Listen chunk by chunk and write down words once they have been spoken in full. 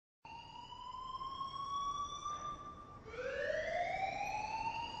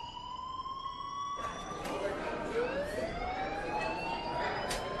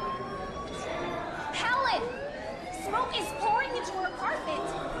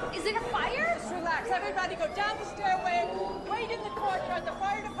Everybody go down the stairway, wait in the courtyard. The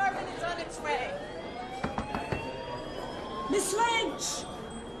fire department is on its way. Miss Lynch!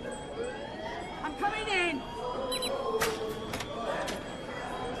 I'm coming in.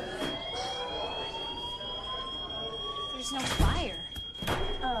 There's no fire.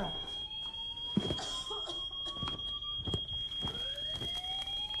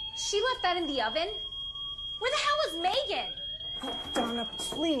 She left that in the oven? Where the hell is Megan? Oh, Donna,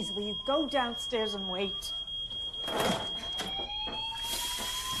 please, will you go downstairs and wait?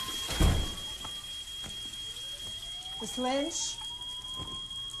 Miss Lynch?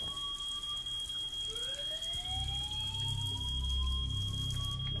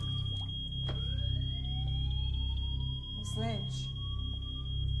 Miss Lynch,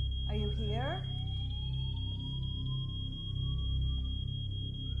 are you here?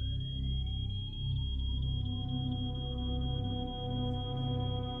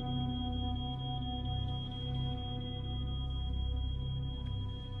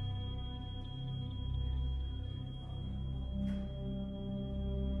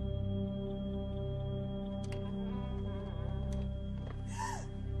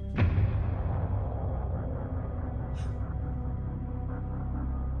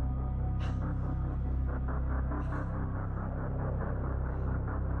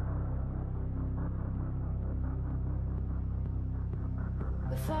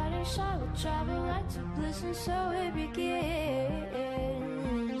 The fighting shot will travel right to bliss, and so it begins.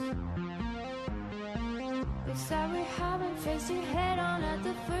 It's that we haven't faced you head on at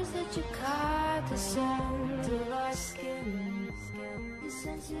the first that you caught the scent of our skin. The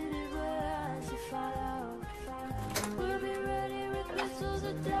sensitive words you follow. We'll be ready with whistles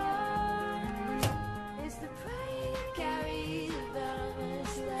of dawn. It's the pride you carry, the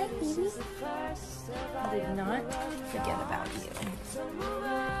venomous lace. It's the first of I did not forget about you. So move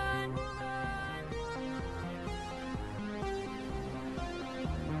on.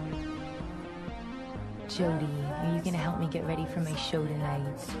 Jody, are you gonna help me get ready for my show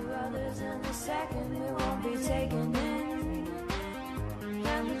tonight? To others in a second, we won't be taken in.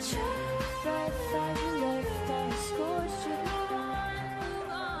 And the truth that you left unscorched, you move on,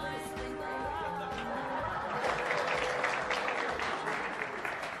 move on.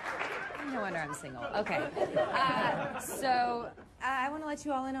 No wonder I'm single. Okay. So I want to let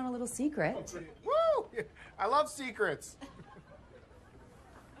you all in on a little secret. Woo! I love secrets.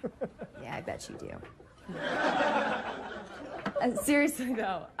 Yeah, I bet you do. Seriously,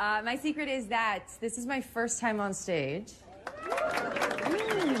 though, my secret is that this is my first time on stage.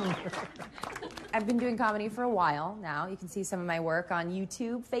 I've been doing comedy for a while now. You can see some of my work on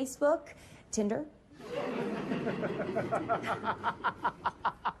YouTube, Facebook, Tinder.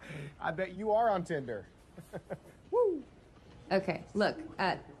 I bet you are on Tinder. Woo! Okay, look,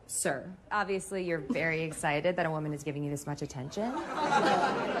 sir, obviously you're very excited that a woman is giving you this much attention.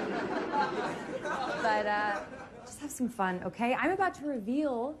 But just have some fun, okay? I'm about to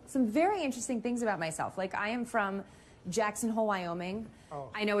reveal some very interesting things about myself. Like, I am from Jackson Hole, Wyoming. Oh.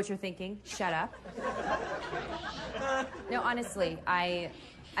 I know what you're thinking. Shut up. No, honestly, I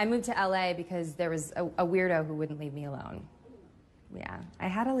moved to LA because there was a weirdo who wouldn't leave me alone. Yeah, I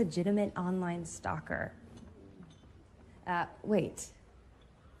had a legitimate online stalker. Wait.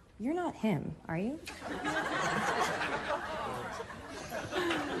 You're not him, are you?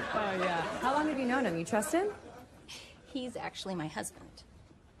 Oh, yeah. How long have you known him? You trust him? He's actually my husband.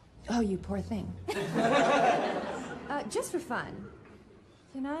 Oh, you poor thing. Just for fun,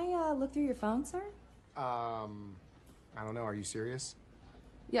 can I look through your phone, sir? I don't know. Are you serious?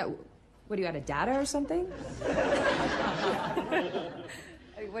 Yeah. What, do you got a data or something?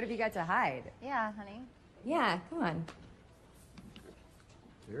 What have you got to hide? Yeah, honey. Yeah, come on.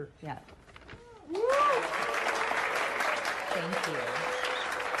 Here. Yeah. Thank you.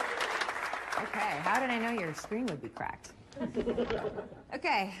 Okay, how did I know your screen would be cracked?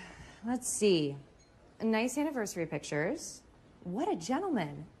 Okay, let's see. Nice anniversary pictures. What a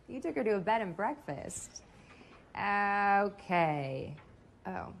gentleman. You took her to a bed and breakfast. Okay.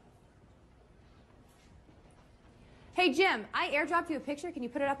 Oh. Hey, Jim, I airdropped you a picture. Can you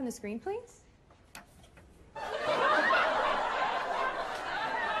put it up on the screen, please?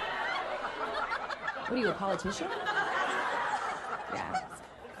 What are you, a politician? Yeah.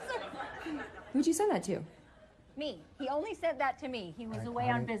 Who'd you send that to? Me. He only said that to me. He was away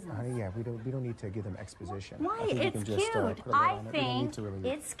on business. Honey, yeah, we don't need to give them exposition. Why? I think we It's can just, cute. put a lid I on it. We don't need think to really...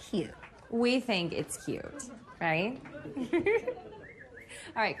 it's cute. We think it's cute, right?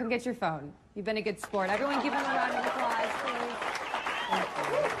 All right, come get your phone. You've been a good sport. Everyone give him a round of applause, please. Thank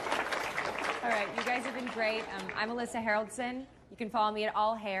you. All right, you guys have been great. I'm Alyssa Haroldson. You can follow me at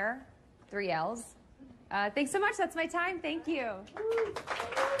All Hair, 3 L's. Thanks so much. That's my time. Thank you.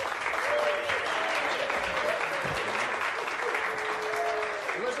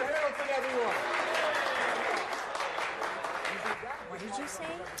 Melissa Harrelson, everyone. What did you say?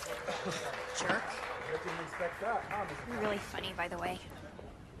 Jerk. I didn't expect that, huh? You're really funny, by the way.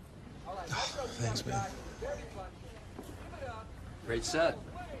 Thanks, man. Great set.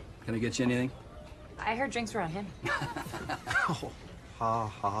 Can I get you anything? I heard drinks were on him. Oh, ha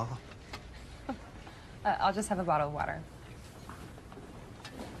ha. I'll just have a bottle of water.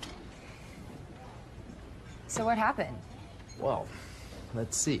 So what happened? Well,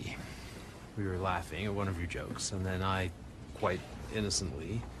 let's see. We were laughing at one of your jokes, and then I, quite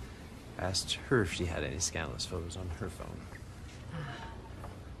innocently, asked her if she had any scandalous photos on her phone.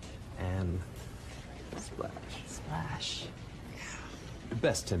 And splash. Splash. The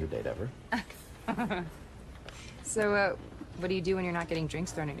best Tinder date ever. So, what do you do when you're not getting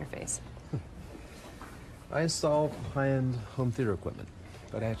drinks thrown in your face? I install high-end home theater equipment,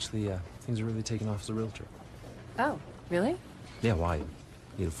 but actually, things are really taking off as a realtor. Oh, really? Yeah, why?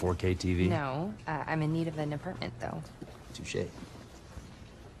 Need a 4K TV? No, I'm in need of an apartment, though. Touché.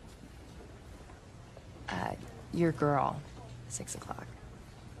 Your girl, 6 o'clock.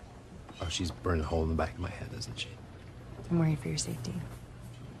 Oh, she's burning a hole in the back of my head, isn't she? I'm worried for your safety.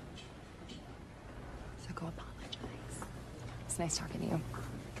 So go apologize. It's nice talking to you.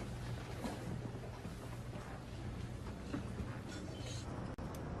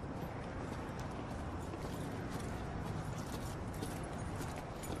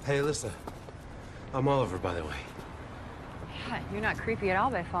 Hey, Alyssa. I'm Oliver, by the way. Yeah, you're not creepy at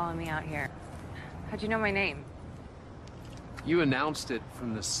all by following me out here. How'd you know my name? You announced it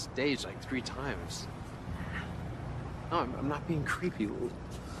from the stage like 3 times. No, I'm not being creepy.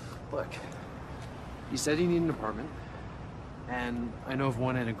 Look, you said you need an apartment, and I know of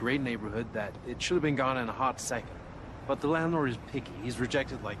one in a great neighborhood that it should have been gone in a hot second. But the landlord is picky. He's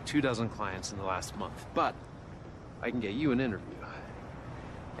rejected like 24 clients in the last month. But I can get you an interview.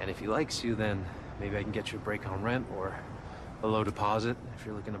 And if he likes you, then maybe I can get you a break on rent or a low deposit if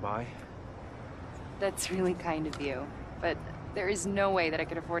you're looking to buy. That's really kind of you, but there is no way that I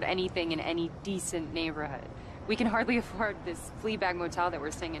could afford anything in any decent neighborhood. We can hardly afford this flea bag motel that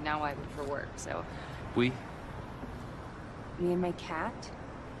we're staying in now while I look for work, so... We? Me and my cat?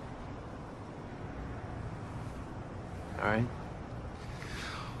 All right.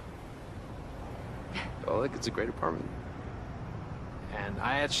 Well, look, it's a great apartment. And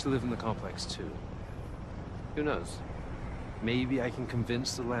I actually live in the complex, too. Who knows? Maybe I can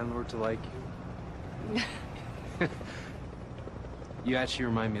convince the landlord to like you. You actually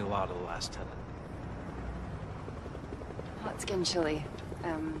remind me a lot of the last tenant. Well, it's getting chilly.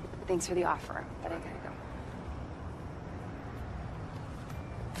 Thanks for the offer, but I gotta go.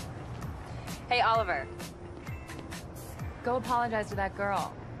 Hey, Oliver. Go apologize to that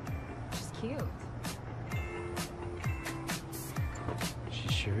girl. She's cute. She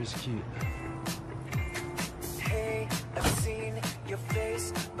sure is cute. Hey, I've seen your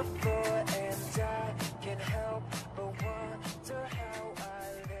face before, and I can't help but wonder how I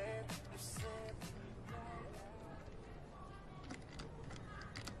let you slip.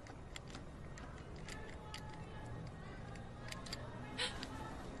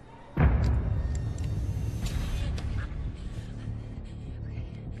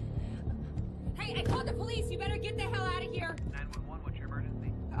 Hey, I called the police. You better get the hell out of here. 911, what's your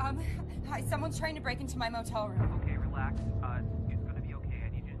emergency? Hi, someone's trying to break into my motel room. Okay, relax. It's gonna be okay. I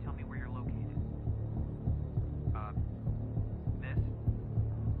need you to tell me where you're located. Miss?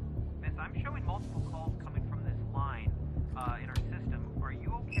 Miss, I'm showing multiple calls coming from this line, in our system. Are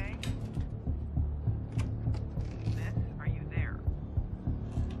you okay? Miss, are you there?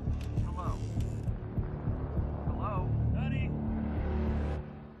 Hello? Hello? Honey.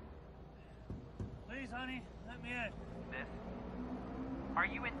 Please, honey, let me in. Miss? Are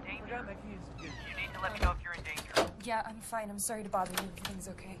you in danger? Forgot my keys. You need to let me know if you're in danger. Yeah, I'm fine. I'm sorry to bother you. Everything's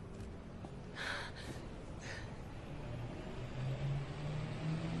okay.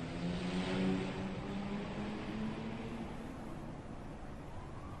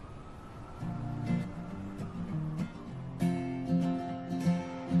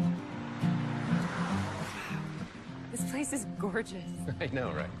 This place is gorgeous. I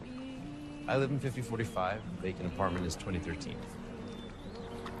know, right? I live in 5045. Vacant apartment is 2013.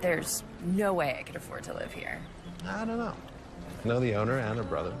 There's no way I could afford to live here. I don't know. I know the owner and her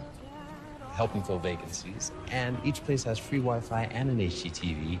brother. Help them fill vacancies. And each place has free Wi-Fi and an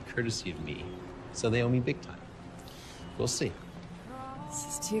HDTV, courtesy of me. So they owe me big time. We'll see. This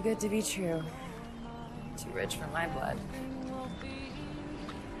is too good to be true. Too rich for my blood.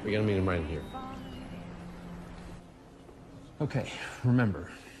 We're gonna meet him right here. Okay,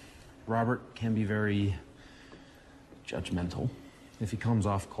 remember, Robert can be very judgmental. If he comes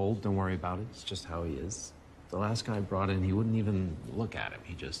off cold, don't worry about it. It's just how he is. The last guy I brought in, he wouldn't even look at him.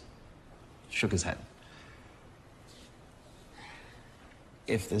 He just shook his head.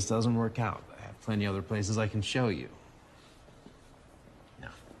 If this doesn't work out, I have plenty other places I can show you.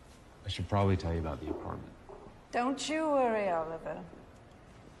 Now, I should probably tell you about the apartment. Don't you worry, Oliver.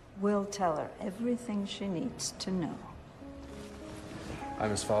 We'll tell her everything she needs to know. Hi,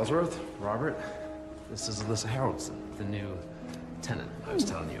 Miss Fosworth. Robert, this is Alyssa Harrelson, the new tenant I was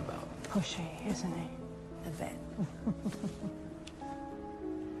telling you about. Pushy, isn't he? The vet.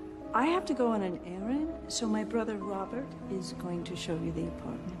 I have to go on an errand, so my brother Robert is going to show you the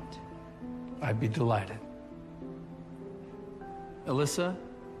apartment. I'd be delighted. Alyssa,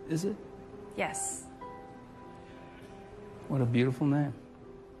 is it? Yes. What a beautiful name.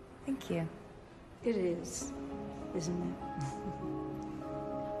 Thank you. It is, isn't it?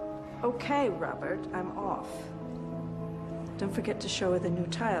 Okay, Robert, I'm off. Don't forget to show her the new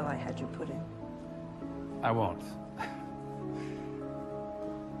tile I had you put in. I won't.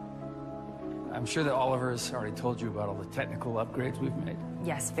 I'm sure that Oliver has already told you about all the technical upgrades we've made.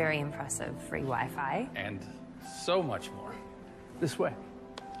 Yes, very impressive. Free Wi-Fi. And so much more. This way.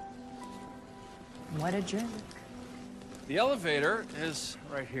 What a drink. The elevator is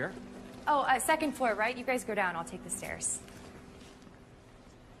right here. Oh, second floor, right? You guys go down. I'll take the stairs.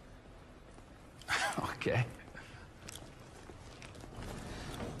 Okay.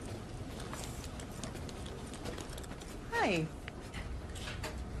 Hi.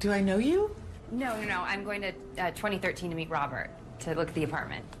 Do I know you? No. I'm going to 2013 to meet Robert to look at the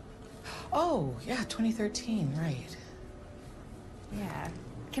apartment. Oh, yeah, 2013, right. Yeah.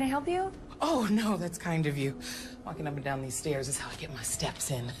 Can I help you? Oh, no, that's kind of you. Walking up and down these stairs is how I get my steps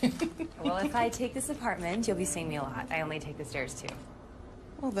in. Well, if I take this apartment, you'll be seeing me a lot. I only take the stairs, too.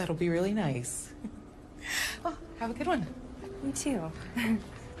 Well, that'll be really nice. Well, have a good one. Me too.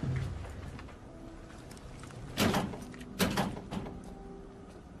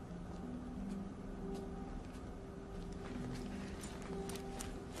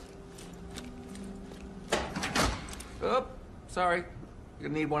 Oh, sorry. You're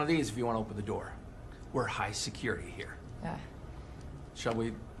gonna need one of these if you want to open the door. We're high security here. Yeah. Shall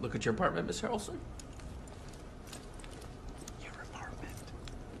we look at your apartment, Miss Harrelson? Your apartment.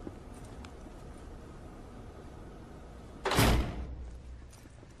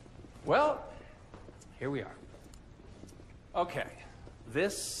 Well, here we are. Okay,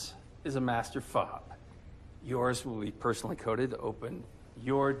 this is a master fob. Yours will be personally coded to open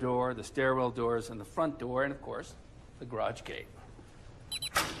your door, the stairwell doors, and the front door, and of course, the garage gate.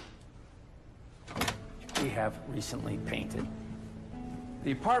 We have recently painted.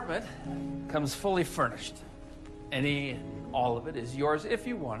 The apartment comes fully furnished. All of it is yours if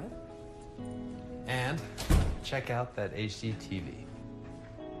you want it. And check out that HD TV.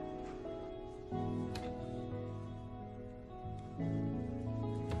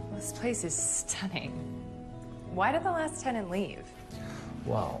 This place is stunning. Why did the last tenant leave?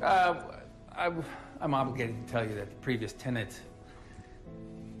 Wow. I'm obligated to tell you that the previous tenant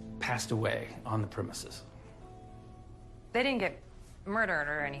passed away on the premises. They didn't get murdered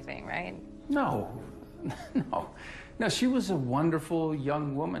or anything, right? No, no, she was a wonderful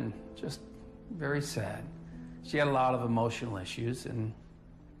young woman, just very sad. She had a lot of emotional issues, and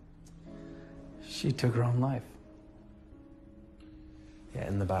she took her own life. Yeah,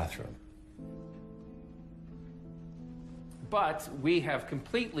 in the bathroom. But we have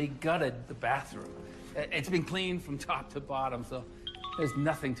completely gutted the bathroom. It's been cleaned from top to bottom, so there's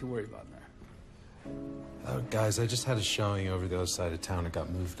nothing to worry about in there. Guys, I just had a showing over the other side of town. It got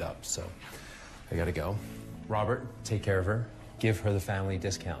moved up, so I gotta go. Robert, take care of her. Give her the family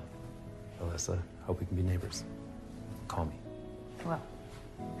discount. Alyssa, hope we can be neighbors. Call me. Well.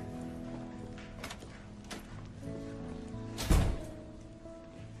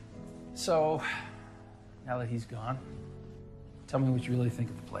 So, now that he's gone, tell me what you really think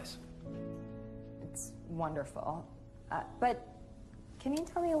of the place. It's wonderful. But can you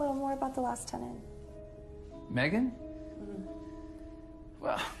tell me a little more about the last tenant? Megan?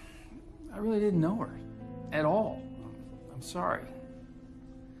 Well, I really didn't know her at all. I'm sorry.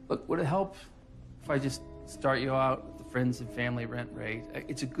 Look, would it help if I just start you out with the friends and family rent rate?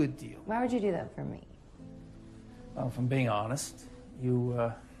 It's a good deal. Why would you do that for me? Well, if I'm being honest,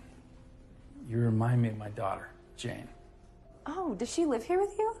 you remind me of my daughter, Jane. Oh, does she live here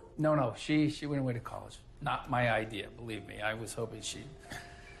with you? No, she went away to college. Not my idea, believe me. I was hoping she'd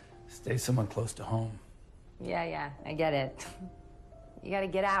stay somewhat close to home. Yeah, I get it. You gotta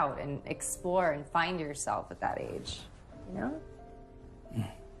get out and explore and find yourself at that age. you know?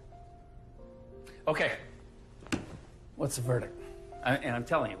 Okay. What's the verdict? And I'm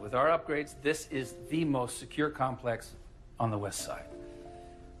telling you, with our upgrades, this is the most secure complex on the west side.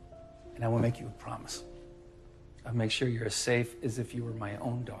 And I will make you a promise. I'll make sure you're as safe as if you were my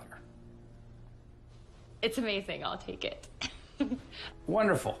own daughter. It's amazing. I'll take it.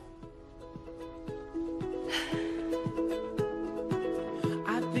 Wonderful.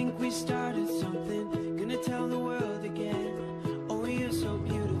 I think we started something, gonna tell the world again. Oh, you're so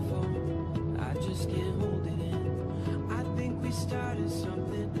beautiful, I just can't hold it in. I think we started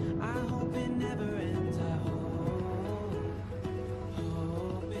something, I hope it never ends. I hope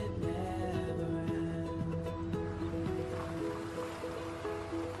it never ends.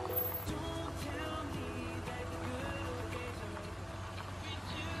 Don't tell me that the good days are over, with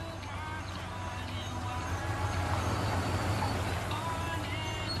you I'm running wild.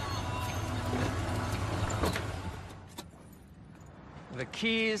 The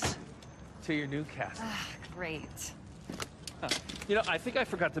keys to your new castle. Great. You know, I think I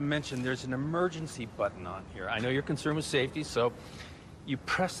forgot to mention there's an emergency button on here. I know you're concerned with safety, so you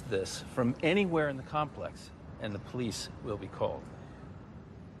press this from anywhere in the complex, and the police will be called.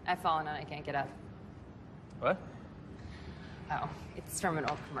 I've fallen and I can't get up. What? Oh, it's from an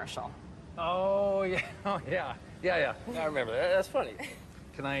old commercial. Oh, yeah. Oh, yeah. Yeah. I remember that. That's funny.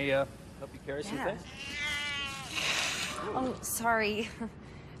 Can I help you carry some things? Oh, sorry.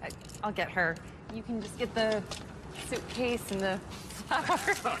 I'll get her. You can just get the suitcase and the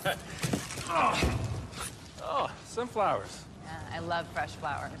flowers. Oh, sunflowers. Yeah, I love fresh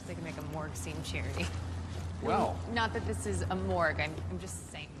flowers. They can make a morgue seem cheery. Well. Not that this is a morgue. I'm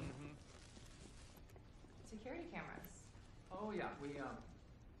just saying. Security cameras. Oh, yeah.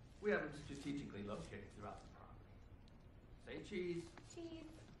 We have them strategically located throughout the property. Say cheese. Cheese.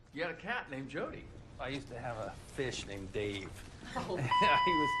 You had a cat named Jody. I used to have a fish named Dave. Oh.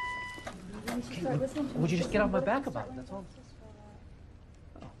 He was... Would you just get off my back about it? That's all.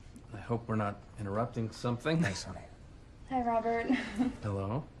 Oh, I hope we're not interrupting something. Thanks, honey. Hi, Robert.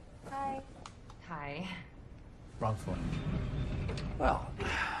 Hello. Hi. Hi. Wrong phone. Well,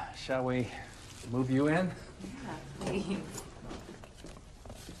 shall we move you in? Yeah, please.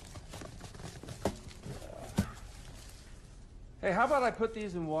 Hey, how about I put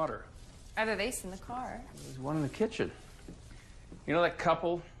these in water? Are there vase in the car? There's one in the kitchen. You know that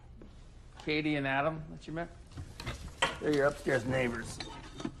couple, Katie and Adam, that you met? They're your upstairs neighbors.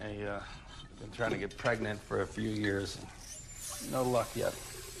 They've been trying to get pregnant for a few years. No luck yet.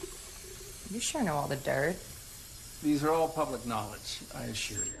 You sure know all the dirt. These are all public knowledge, I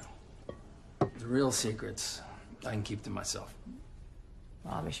assure you. The real secrets, I can keep to myself.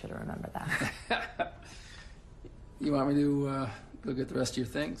 Well, I'll be sure to remember that. You want me to go get the rest of your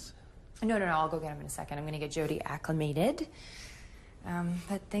things? No, I'll go get them in a second. I'm gonna get Jody acclimated.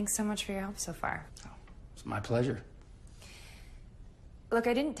 But thanks so much for your help so far. Oh, it's my pleasure. Look,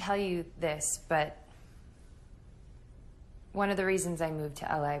 I didn't tell you this, but one of the reasons I moved to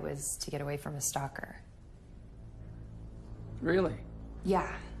LA was to get away from a stalker. Really?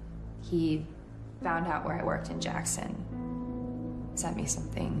 Yeah. He found out where I worked in Jackson. Sent me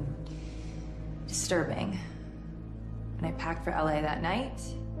something disturbing. And I packed for LA that night.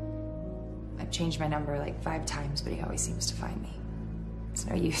 I've changed my number like 5 times, but he always seems to find me. It's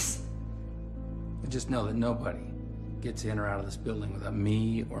no use. Just know that nobody gets in or out of this building without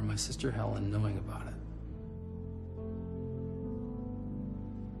me or my sister Helen knowing about it.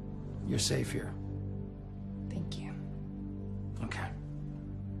 You're safe here. Thank you. Okay.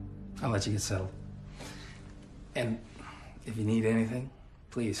 I'll let you get settled. And if you need anything,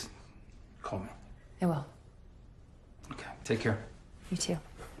 please call me. I will. Okay, take care. You too.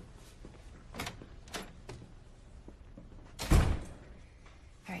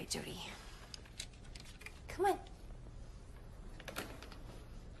 All right, Jody. Come on.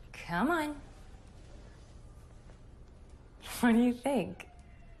 Come on. What do you think?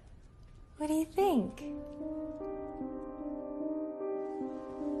 What do you think?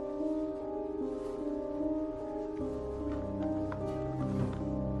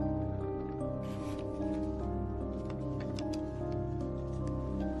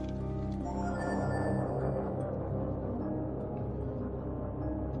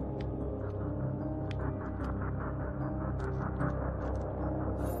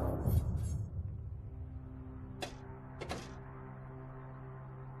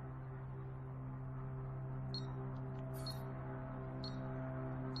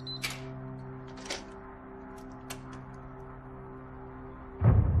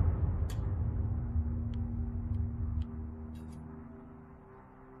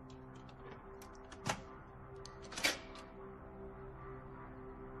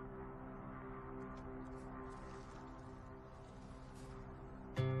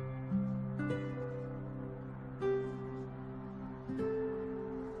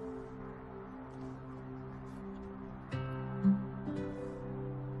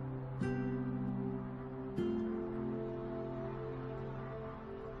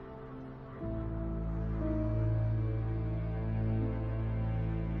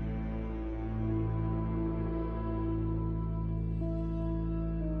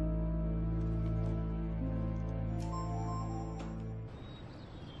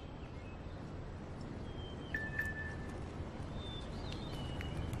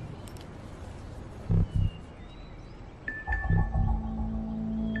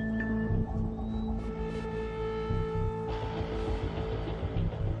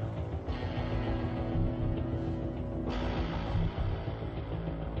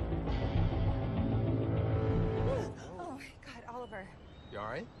 You all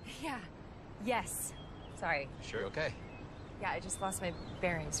right? Yeah. Yes. Sorry. Sure, okay. Yeah, I just lost my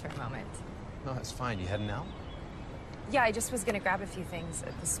bearings for a moment. No, that's fine. You heading out? Yeah, I just was gonna grab a few things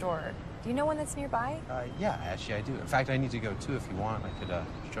at the store. Do you know one that's nearby? Yeah, actually I do. In fact, I need to go too if you want. I could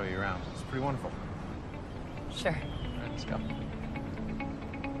show you around. It's pretty wonderful. Sure. All right, let's go.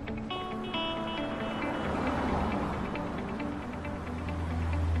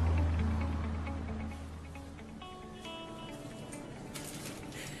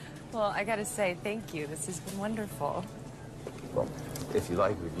 Well, I gotta say, thank you. This has been wonderful. Well, if you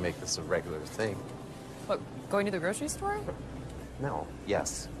like, we can make this a regular thing. What, going to the grocery store? No.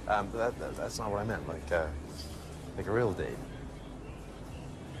 Yes. That's not what I meant. Like a real date.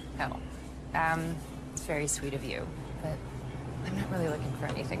 No. It's very sweet of you, but I'm not really looking for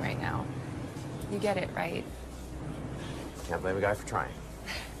anything right now. You get it, right? Can't blame a guy for trying.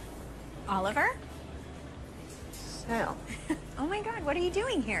 Oliver? Sam. Oh my God, what are you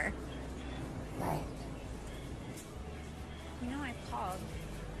doing here? Right. You know I called.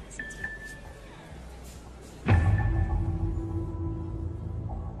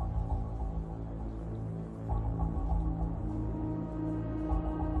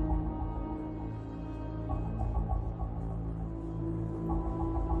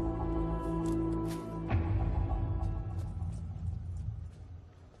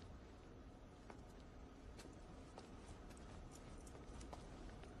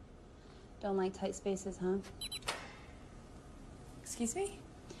 Don't like tight spaces, huh? Excuse me?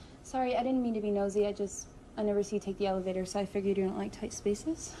 Sorry, I didn't mean to be nosy. I never see you take the elevator, so I figured you don't like tight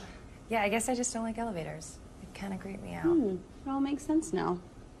spaces. Yeah, I guess I just don't like elevators. They kind of creep me out. It all makes sense now.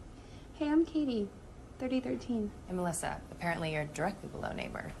 Hey, I'm Katie, 3013. And Melissa, apparently your directly below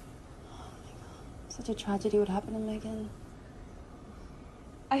neighbor. Such a tragedy what happened to Megan.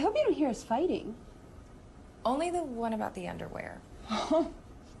 I hope you don't hear us fighting. Only the one about the underwear.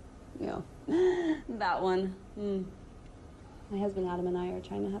 Yeah, that one. My husband Adam and I are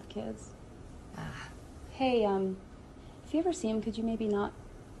trying to have kids. Hey, if you ever see him, could you maybe not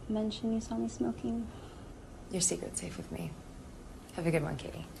mention you saw me smoking? Your secret's safe with me. Have a good one,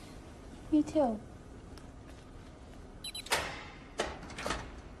 Katie. You too.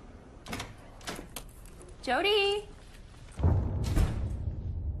 Jody!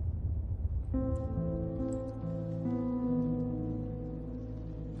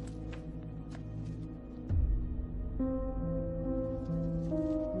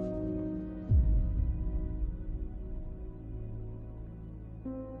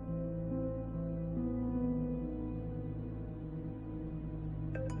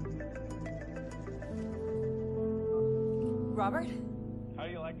 Robert? How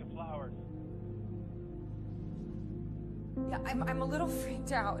do you like the flowers? Yeah, I'm a little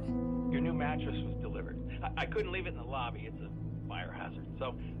freaked out. Your new mattress was delivered. I couldn't leave it in the lobby. It's a fire hazard.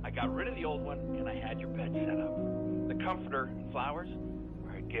 So I got rid of the old one, and I had your bed set up. The comforter and flowers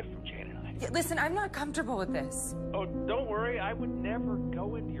were a gift from Jane and I. Yeah, listen, I'm not comfortable with this. Oh, don't worry. I would never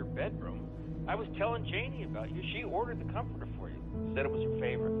go into your bedroom. I was telling Janie about you. She ordered the comforter for you. Said it was her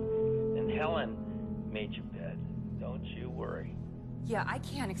favorite. And Helen made your bed. Don't you worry. Yeah, I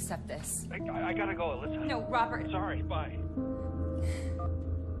can't accept this. I gotta go, Alyssa. No, Robert. Sorry, bye.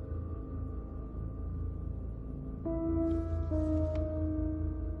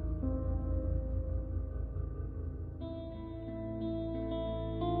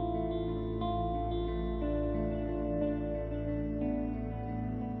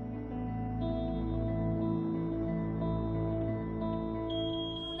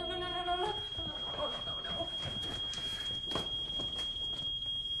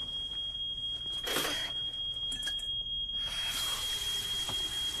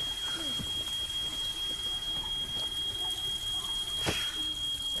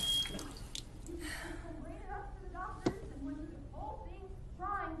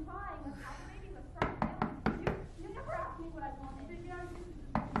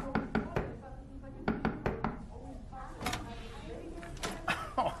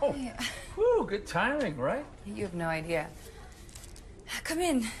 Oh, whew, good timing, right? You have no idea. Come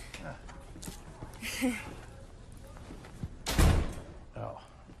in. Oh.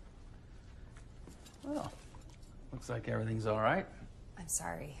 Well, looks like everything's all right. I'm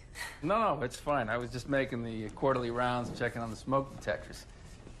sorry. No, it's fine. I was just making the quarterly rounds, checking on the smoke detectors.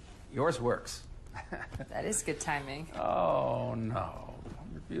 Yours works. That is good timing. Oh, no.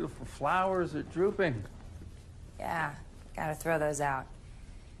 Your beautiful flowers are drooping. Yeah, gotta throw those out.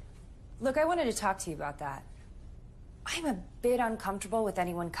 Look, I wanted to talk to you about that. I'm a bit uncomfortable with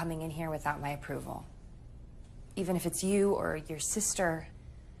anyone coming in here without my approval. Even if it's you or your sister.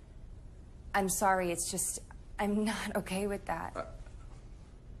 I'm sorry, it's just, I'm not okay with that.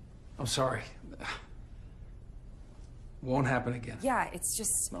 I'm sorry. Won't happen again. Yeah, it's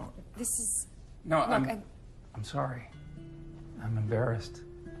just... No. This is... No, Look, I'm sorry. I'm embarrassed.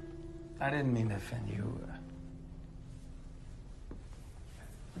 I didn't mean to offend you.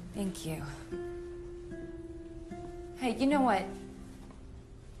 Thank you. Hey, you know what?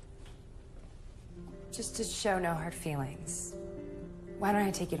 Just to show no hard feelings, why don't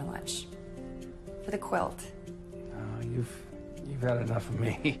I take you to lunch? For the quilt. You've had enough of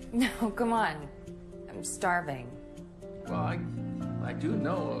me. No, come on. I'm starving. Well, I do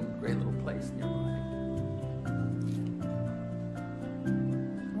know a great little place nearby.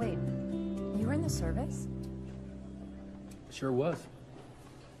 Wait, you were in the service? Sure was.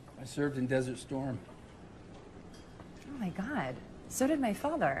 I served in Desert Storm. Oh my God. So did my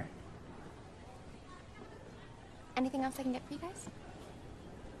father. Anything else I can get for you guys?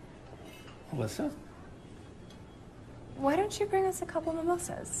 Alyssa? Why don't you bring us a couple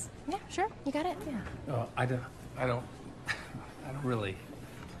mimosas? Yeah, sure. You got it. Yeah. Oh, I don't really.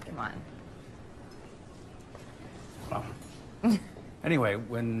 Come on. Well, anyway,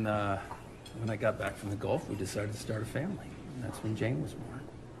 when I got back from the Gulf, we decided to start a family. And that's when Jane was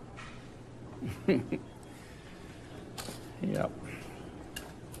born. Yep.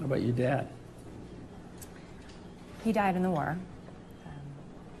 What about your dad? He died in the war.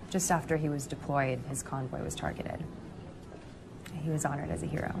 Just after he was deployed, his convoy was targeted. He was honored as a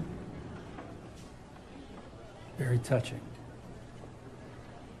hero. Very touching.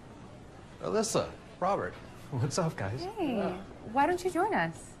 Alyssa, Robert, what's up, guys? Hey, why don't you join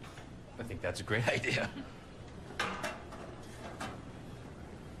us? I think that's a great idea.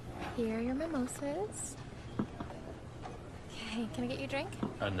 Here are your mimosas. Okay, can I get you a drink?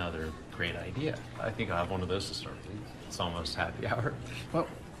 Another great idea. I think I'll have one of those to start with. It's almost happy hour. Well,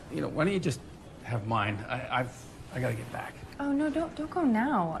 you know, why don't you just have mine? I gotta get back. Oh no, don't go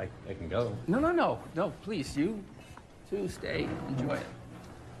now. I can go. No, please, you too, stay, enjoy it.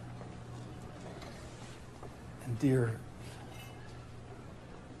 And dear,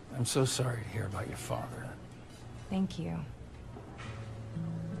 I'm so sorry to hear about your father. Thank you.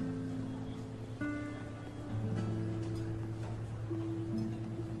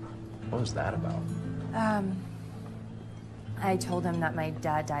 What was that about? I told him that my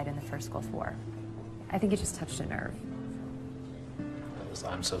dad died in the first Gulf War. I think it just touched a nerve.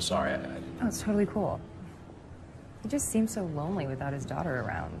 I'm so sorry. I didn't... Oh, it's totally cool. He just seems so lonely without his daughter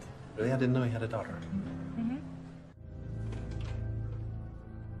around. Really? I didn't know he had a daughter.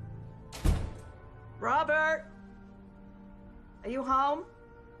 Robert! Are you home?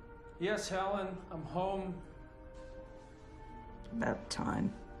 Yes, Helen, I'm home. About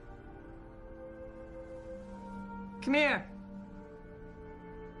time. Come here.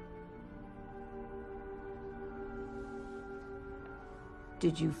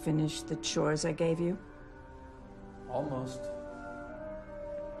 Did you finish the chores I gave you? Almost.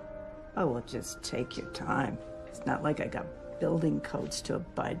 Oh, well, just take your time. It's not like I got building codes to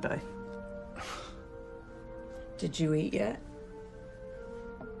abide by. Did you eat yet?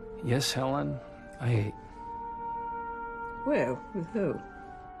 Yes, Helen, I ate. Where? With who?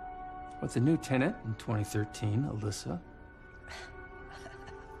 With the new tenant in 2013, Alyssa.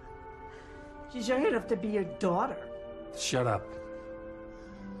 She's young enough to be your daughter. Shut up.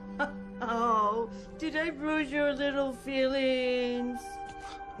 Oh, did I bruise your little feelings?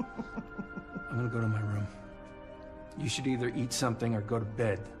 I'm gonna go to my room. You should either eat something or go to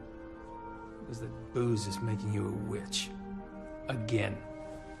bed. Because that booze is making you a witch. Again.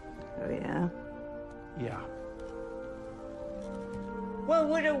 Oh, yeah? Yeah. Well,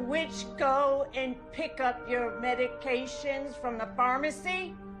 would a witch go and pick up your medications from the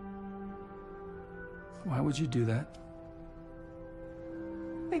pharmacy? Why would you do that?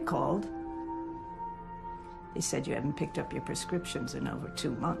 They called. They said you haven't picked up your prescriptions in over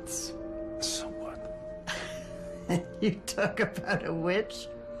 2 months. So what? You talk about a witch?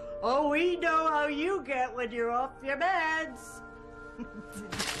 Oh, we know how you get when you're off your meds.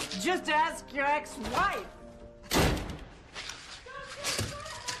 Just ask your ex-wife.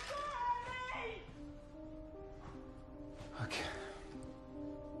 Okay.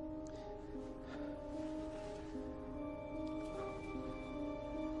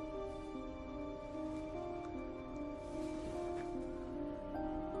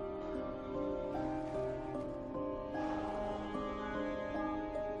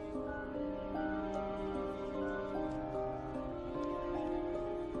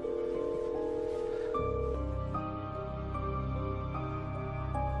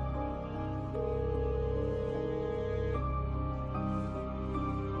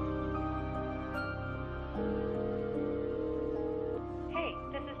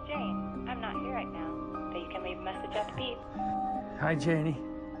 a message at the beep. Hi, Janie.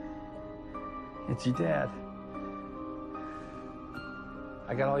 It's your dad.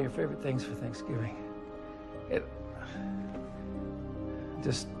 I got all your favorite things for Thanksgiving.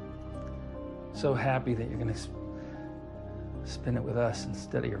 Just so happy that you're gonna spend it with us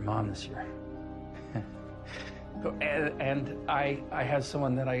instead of your mom this year. and I have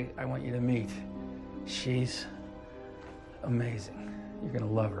someone that I want you to meet. She's amazing. You're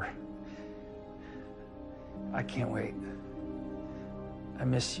gonna love her. I can't wait. I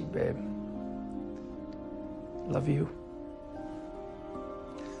miss you, babe. Love you.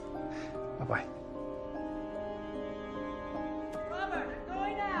 Bye-bye. Robert, I'm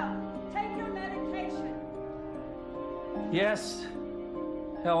going out. Take your medication. Yes,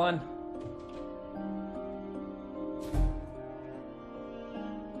 Helen.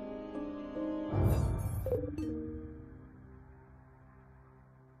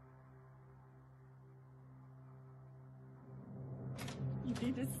 You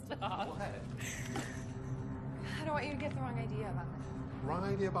need to stop. What? I don't want you to get the wrong idea about it. Wrong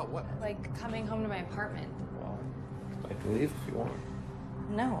idea about what? Like coming home to my apartment. Well, I can leave if you want.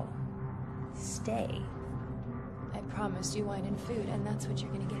 No. Stay. I promised you wine and food, and that's what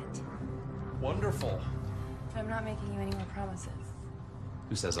you're gonna get. Wonderful. I'm not making you any more promises.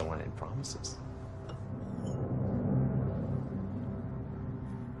 Who says I want any promises?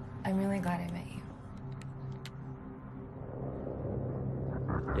 I'm really glad I met you.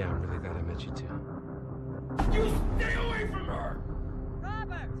 Yeah, I'm really glad I met you too. You stay away from her!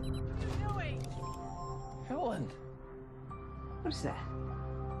 Robert, what are you doing? Helen. What is that?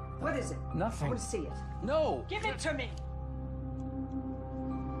 What is it? Nothing. I want to see it. No. Give it to me.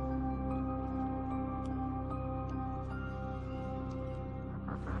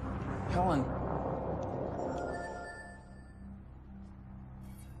 Helen.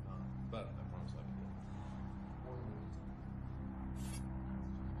 But I promise I can do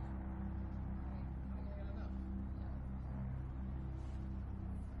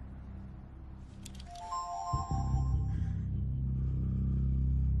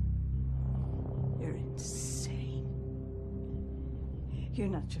You're insane. You're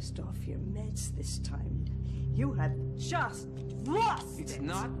not just off your meds this time. You have just lost It's it.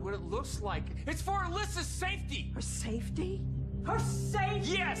 not what it looks like. It's for Alyssa's safety. Her safety? Her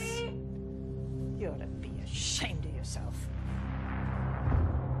safety? Yes! You ought to be ashamed of yourself.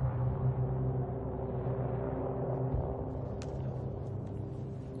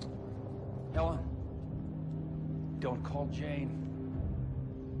 Helen. Don't call Jane.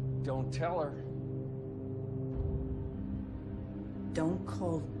 Don't tell her. Don't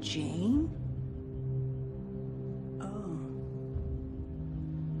call Jane? Oh.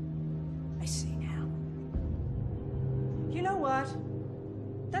 I see now. You know what?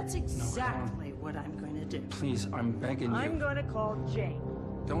 That's exactly what I'm going to do. Please, I'm begging you. I'm going to call Jane.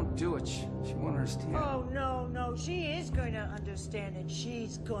 Don't do it. She won't understand. Oh, no. She is going to understand, and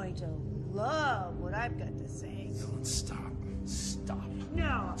she's going to love what I've got to say. Helen, stop. Stop.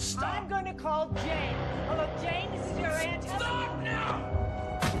 No, Stop. I'm going to call Jane. Hello, Jane, this is your Aunt Helen. Stop now!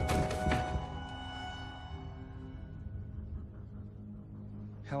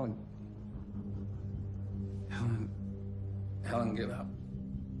 Helen. Helen, get up.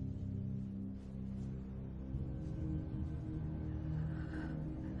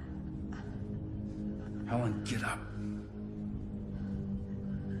 Helen, get up.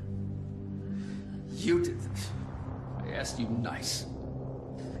 You did this. I asked you nice.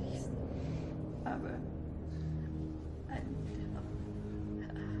 Please, Robert.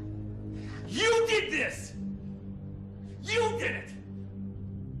 You did this! You did it!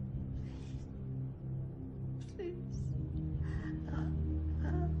 Please.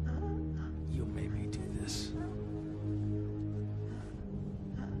 You made me do this.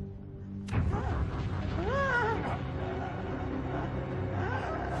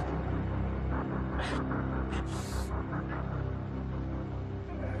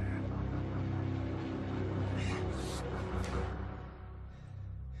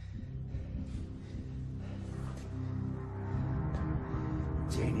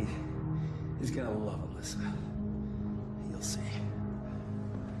 Janie is gonna love Alyssa. You'll see.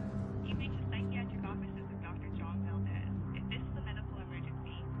 You've reached the psychiatric offices of Dr. John Valdez. If this is a medical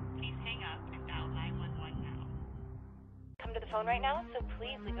emergency, please hang up and dial 911 now. Come to the phone right now, so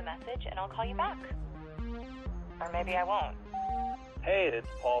please leave a message and I'll call you back. Or maybe I won't. Hey, it's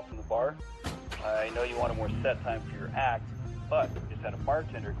Paul from the bar. I know you want a more set time for your act, but we just had a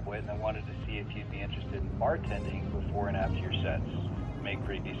bartender quit, and I wanted to see if you'd be interested in bartending before and after your sets. Make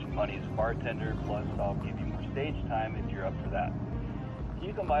pretty decent money as a bartender, plus I'll give you more stage time if you're up for that.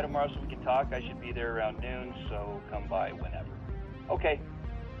 You come by tomorrow so we can talk. I should be there around noon, so come by whenever. Okay,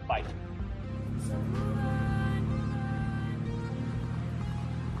 bye.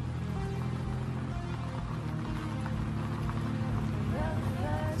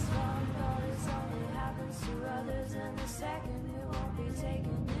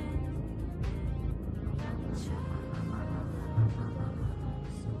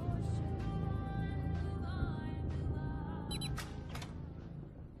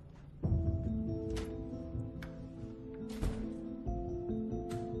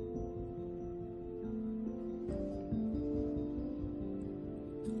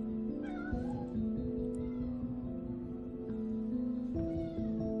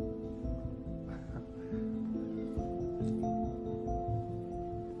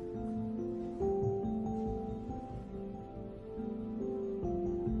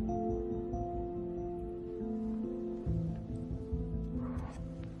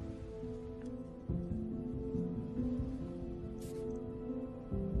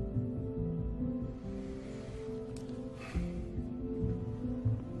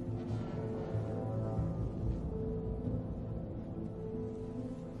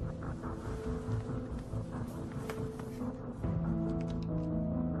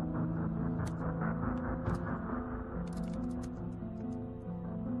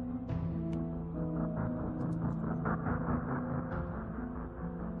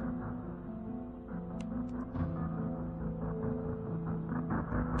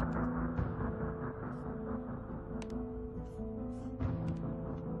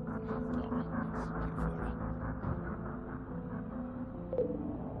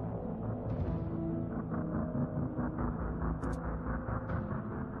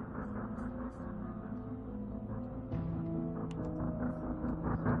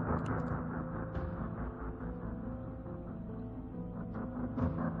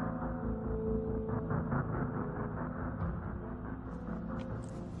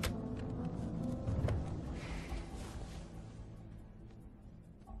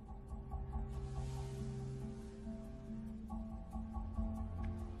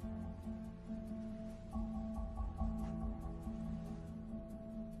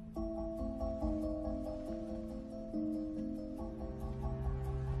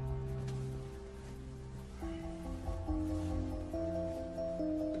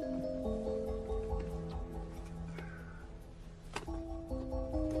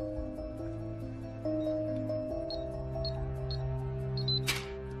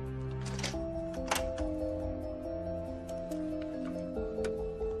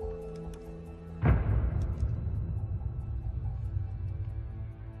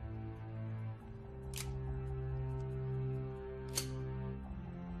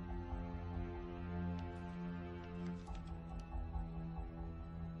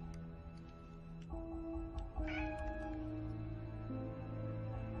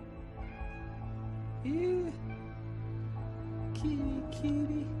 Yeah. Kitty,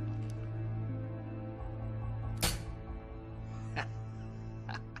 kitty.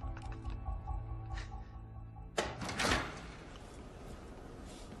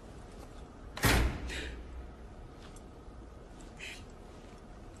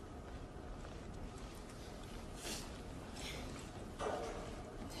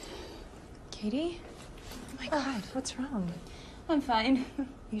 Katie? Oh my God, what's wrong? I'm fine.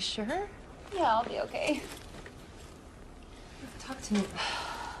 You sure? Yeah, I'll be okay. Talk to me.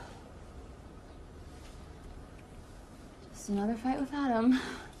 Just another fight with Adam.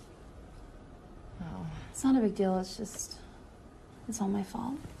 Oh. It's not a big deal, it's just... it's all my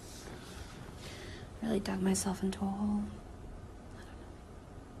fault. Really dug myself into a hole.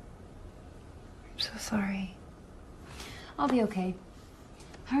 I'm so sorry. I'll be okay.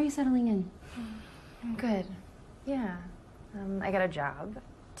 How are you settling in? I'm good. Yeah. I got a job,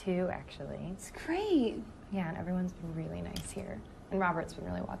 too, actually. It's great. Yeah, and everyone's been really nice here. And Robert's been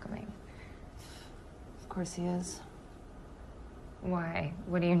really welcoming. Of course he is. Why?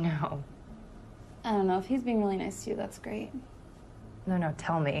 What do you know? I don't know. If he's being really nice to you, that's great. No,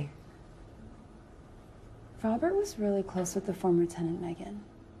 tell me. Robert was really close with the former tenant, Megan.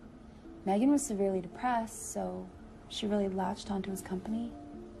 Megan was severely depressed, so she really latched onto his company.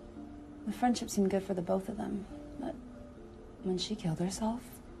 The friendship seemed good for the both of them, but when she killed herself,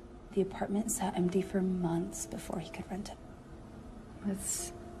 the apartment sat empty for months before he could rent it.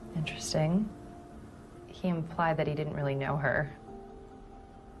 That's interesting. He implied that he didn't really know her.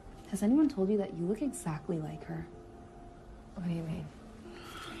 Has anyone told you that you look exactly like her? What do you mean?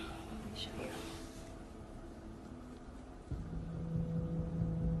 Let me show you.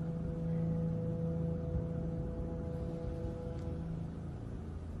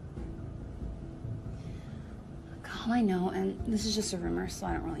 All I know, and this is just a rumor, so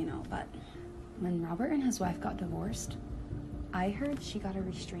I don't really know, but when Robert and his wife got divorced, I heard she got a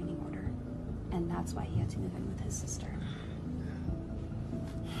restraining order, and that's why he had to move in with his sister.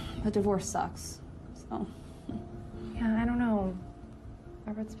 But divorce sucks, so. Yeah, I don't know.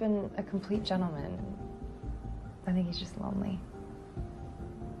 Robert's been a complete gentleman. I think he's just lonely.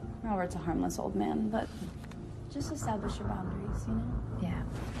 Robert's a harmless old man, but just establish your boundaries, you know? Yeah.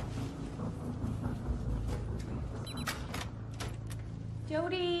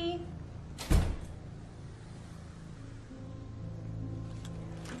 Jody!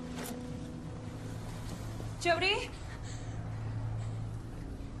 Jody?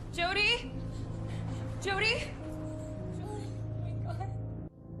 Jody? Jody?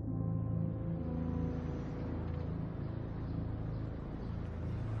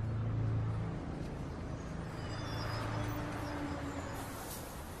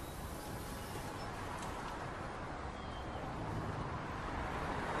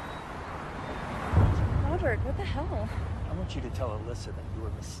 Robert, what the hell? I want you to tell Alyssa that you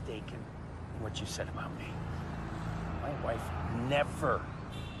were mistaken in what you said about me. My wife never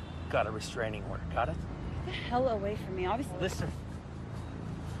got a restraining order. Got it? Get the hell away from me, obviously. Listen.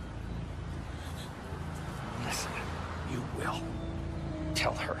 Listen, you will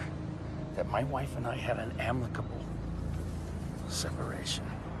tell her that my wife and I had an amicable separation.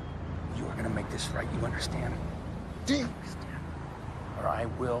 You are going to make this right. You understand? Do you understand? Or I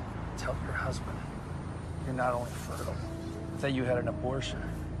will tell your husband you're not only fertile, but that you had an abortion.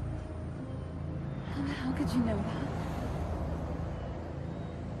 How could you know that?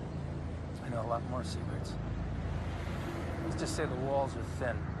 I know a lot more secrets. Let's just say the walls are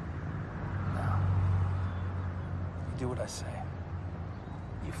thin. Now, you do what I say.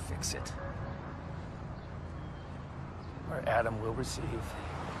 You fix it. Or Adam will receive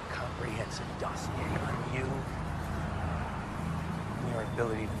a comprehensive dossier on you and your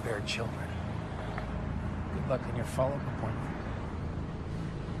ability to bear children. Good luck in your follow-up appointment.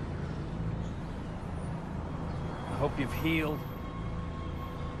 I hope you've healed.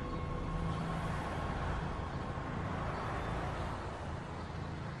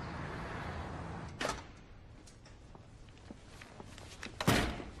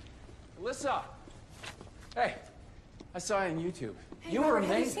 Alyssa! Hey, I saw you on YouTube. Hey, You were Robert, have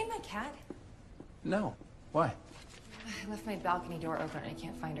you amazing. seen my cat? No. Why? I left my balcony door open and I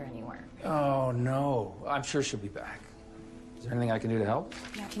can't find her anywhere. Oh, no. I'm sure she'll be back. Is there anything I can do to help?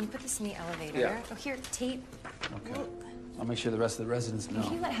 Yeah, can you put this in the elevator? Yeah. Oh, here, tape. Okay. I'll make sure the rest of the residents Can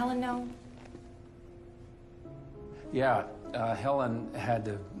know. you let Helen know? Yeah, Helen had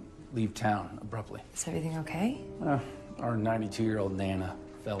to leave town abruptly. Is everything okay? Our 92-year-old Nana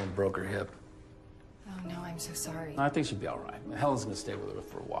fell and broke her hip. Oh, no, I'm so sorry. I think she'll be all right. Helen's gonna stay with her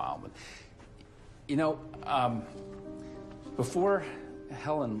for a while, but you know, before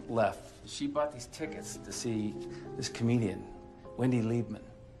Helen left, she bought these tickets to see this comedian, Wendy Liebman,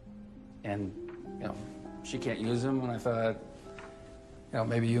 and you know, she can't use them. And I thought, you know,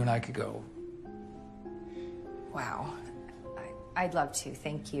 maybe you and I could go. Wow. I'd love to,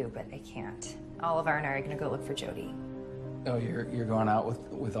 thank you, but I can't. Oliver and I are gonna go look for Jody. Oh, you're going out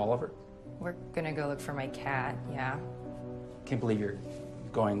with Oliver? We're gonna go look for my cat, yeah. Can't believe you're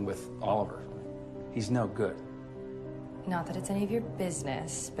going with Oliver. He's no good. Not that it's any of your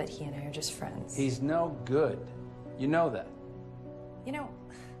business, but he and I are just friends. He's no good. You know that. You know,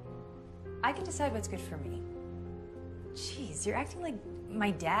 I can decide what's good for me. Jeez, you're acting like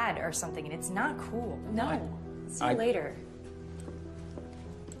my dad or something, and it's not cool. No. See you later.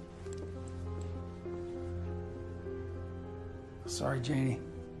 Sorry, Janie.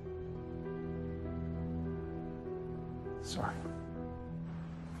 Sorry.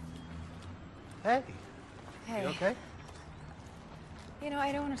 Hey. Hey. You okay? You know,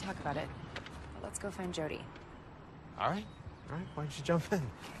 I don't want to talk about it. But let's go find Jody. All right. All right. Why don't you jump in?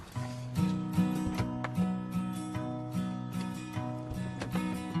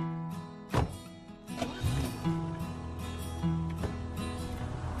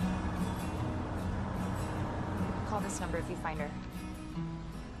 Call this number if you find her.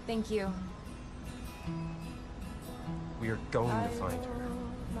 Thank you. We are going to find her.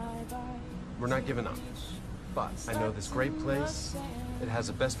 We're not giving up. But I know this great place. It has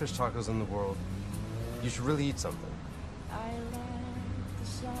the best fish tacos in the world. You should really eat something.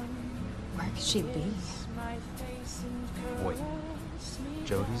 Where could she be? Wait.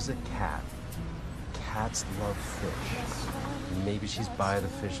 Jody's a cat. Cats love fish. Maybe she's by the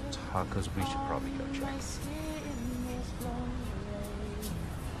fish tacos. We should probably go check.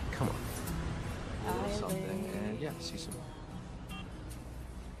 Come on. A little something, and yeah, see some.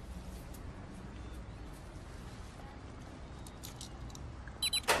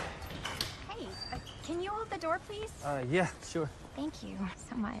 please? Yeah, sure. Thank you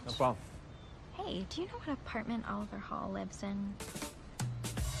so much. No problem. Hey, do you know what apartment Oliver Hall lives in?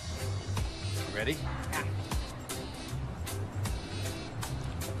 You ready? Yeah.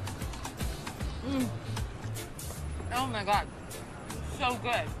 Oh my god. So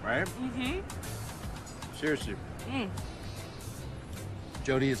good. Right? Mm-hmm. Seriously. Mm.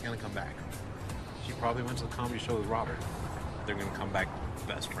 Jody is gonna come back. She probably went to the comedy show with Robert. They're gonna come back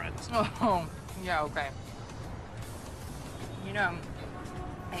best friends. Oh, yeah, okay. You know,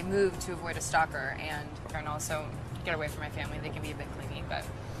 I moved to avoid a stalker and also get away from my family. They can be a bit clingy, but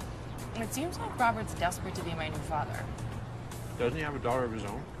it seems like Robert's desperate to be my new father. Doesn't he have a daughter of his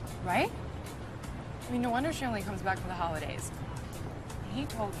own? Right? I mean, no wonder she only comes back for the holidays. He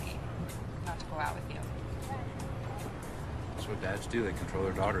told me not to go out with you. That's what dads do. They control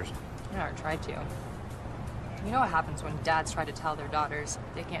their daughters. Yeah, or tried to. You know what happens when dads try to tell their daughters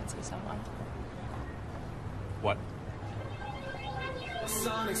they can't see someone? What?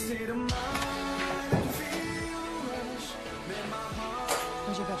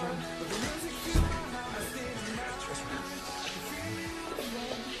 Where's your bedroom?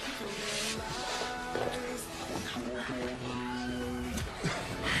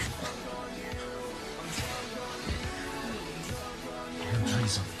 I'll tell you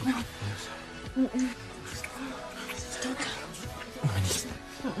something. Don't go. I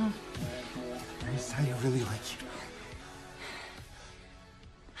just tell you, I really like you.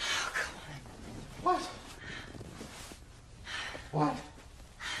 Oh, come on. What? What?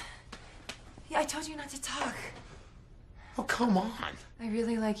 Yeah, I told you not to talk. Oh, come on. I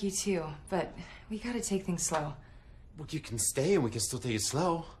really like you too, but we gotta take things slow. Well, you can stay and we can still take it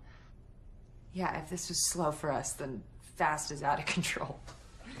slow. Yeah, if this was slow for us, then fast is out of control.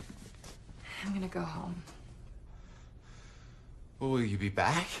 I'm gonna go home. Well, will you be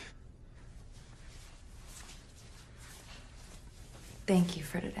back? Thank you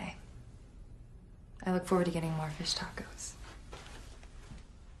for today. I look forward to getting more fish tacos.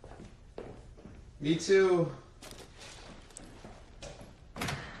 Me too.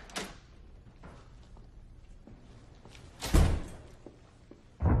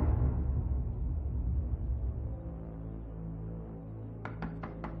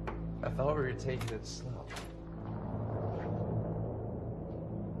 I thought we were taking it slow.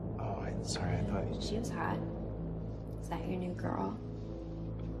 Oh, I'm sorry. I thought you... She was hot. Is that your new girl?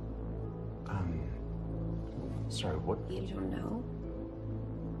 Sorry, what? You don't know?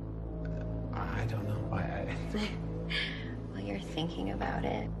 I don't know. While you're thinking about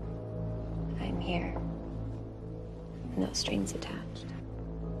it, I'm here. No strings attached.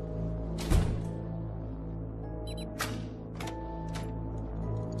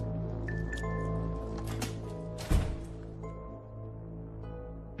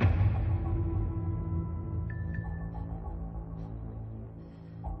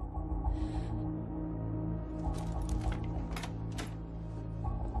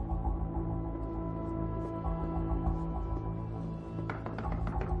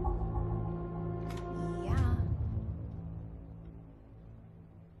 Yeah.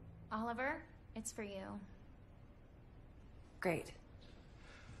 Oliver, it's for you. Great.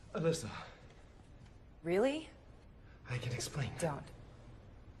 Alyssa, Really? I can explain. Don't.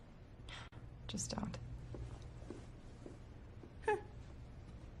 Just don't.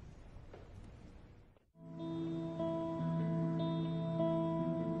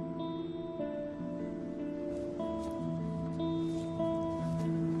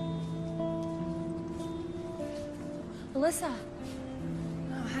 Alyssa,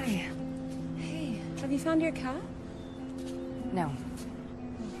 Oh, hi. hey, have you found your cat? No.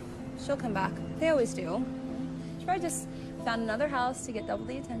 She'll come back. They always do. She probably just found another house to get double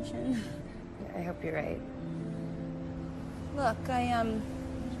the attention. I hope you're right. Look, I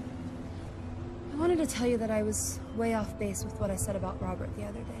wanted to tell you that I was way off base with what I said about Robert the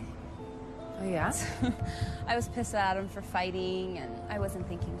other day. Oh, yeah? I was pissed at him for fighting, and I wasn't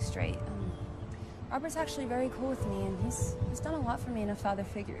thinking straight. Robert's actually very cool with me, and he's done a lot for me in a father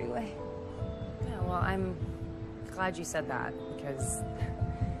figure-y way. Yeah, well, I'm glad you said that, because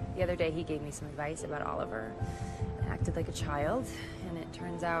the other day he gave me some advice about Oliver. I acted like a child, and it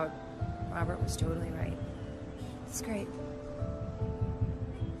turns out Robert was totally right. It's great.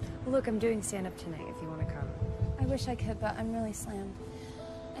 Well, look, I'm doing stand-up tonight if you want to come. I wish I could, but I'm really slammed.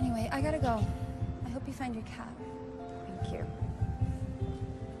 Anyway, I gotta go. I hope you find your cat. Thank you.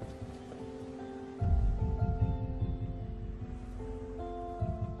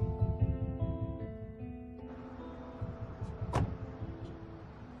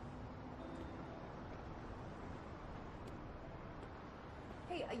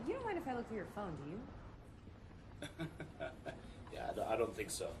 Hey, you don't mind if I look through your phone, do you? I don't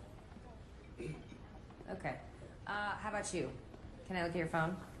think so. Okay. How about you? Can I look at your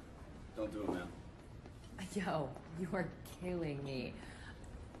phone? Don't do it, man. Yo, you are killing me.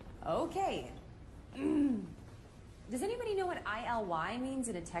 Okay. Does anybody know what ILY means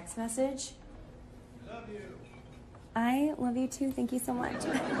in a text message? Love you. I love you too. Thank you so much.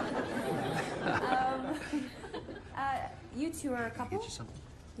 You two are a couple? Get you something?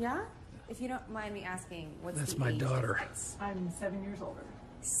 Yeah? If you don't mind me asking, what's That's the my age daughter. difference? I'm 7 years older.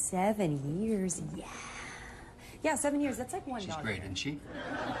 7 years, yeah. Yeah, 7 years. That's like one She's daughter. great, isn't she?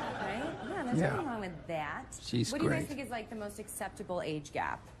 Right? Yeah, there's Yeah. nothing wrong with that. She's what do you guys great. think is like the most acceptable age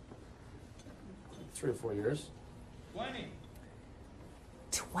gap? 3 or 4 years. 20.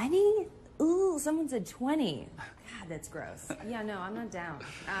 20? Ooh, someone said 20. God, that's gross. Yeah, no, I'm not down.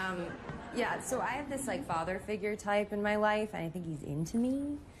 Yeah, so I have this like father figure type in my life, and I think he's into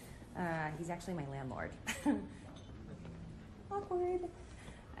me. He's actually my landlord. Awkward.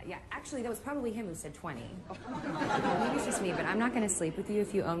 Yeah, actually, that was probably him who said 20. Maybe it's just me, but I'm not going to sleep with you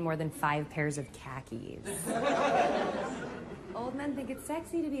if you own more than 5 pairs of khakis. Old men think it's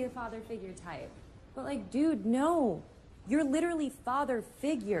sexy to be a father figure type. But like, dude, no. You're literally father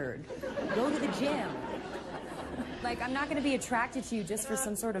figured. Go to the gym. Like, I'm not going to be attracted to you just for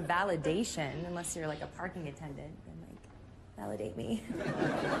some sort of validation, unless you're like a parking attendant. Then like, validate me.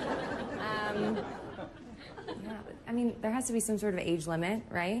 Yeah, but, I mean, there has to be some sort of age limit,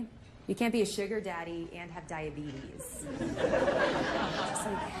 right? You can't be a sugar daddy and have diabetes. Just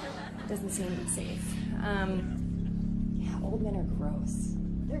like, doesn't seem safe. Yeah, old men are gross.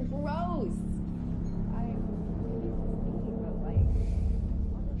 They're gross. But like,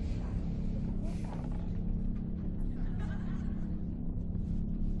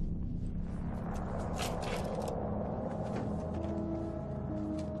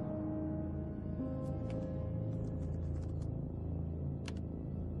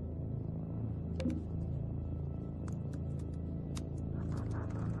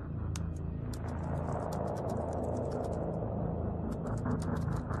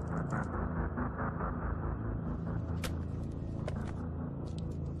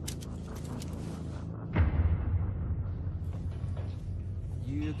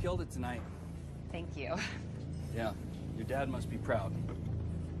 You killed it tonight. thank you. Yeah, your dad must be proud.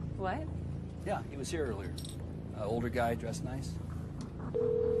 What? Yeah, he was here earlier. Older guy, dressed nice.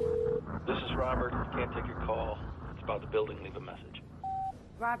 This is Robert. Can't take your call. It's about the building. Leave a message.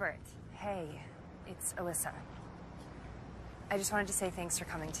 Robert, hey, it's Alyssa. I just wanted to say thanks for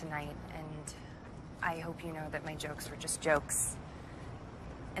coming tonight, and I hope you know that my jokes were just jokes,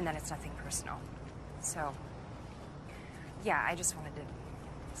 and that it's nothing personal. So, yeah, I just wanted to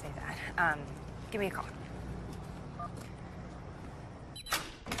say that. Give me a call.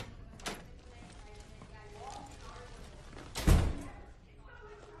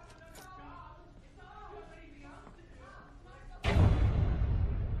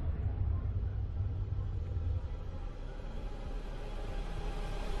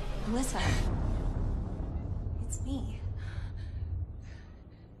 Alyssa. It's me.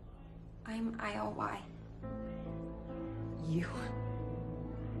 I'm ILY. You?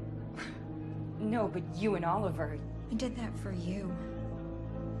 No, but you and Oliver. I did that for you.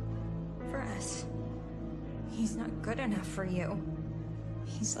 For us. He's not good enough for you.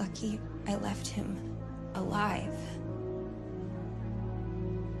 He's lucky I left him alive.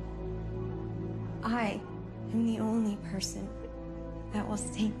 I am the only person that will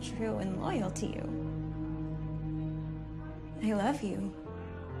stay true and loyal to you. I love you,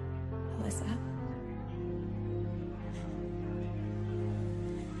 Alyssa.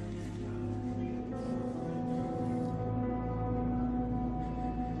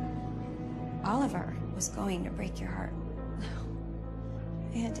 Oliver was going to break your heart.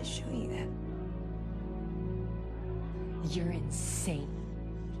 I had to show you that. You're insane.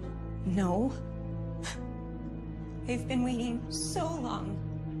 No. I've been waiting so long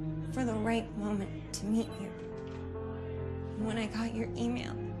for the right moment to meet you. And when I got your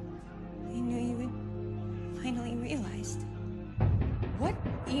email, I knew you had finally realized. What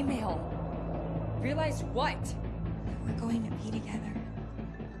email? Realized what? We're going to be together.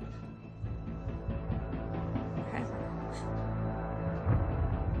 Forever.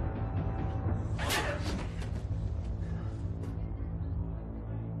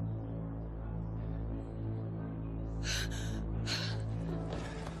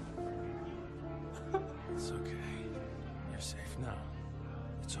 It's okay. You're safe now.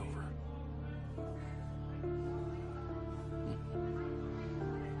 It's over.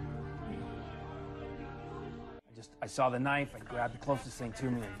 I saw the knife, I grabbed the closest thing to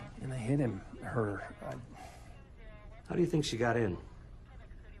me, and I hit him, her. How do you think she got in?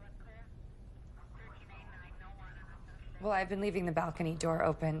 Well, I've been leaving the balcony door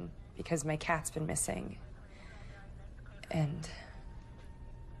open because my cat's been missing. And...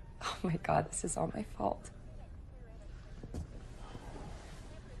 oh my God, this is all my fault.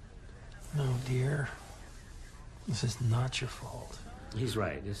 No, dear. This is not your fault. He's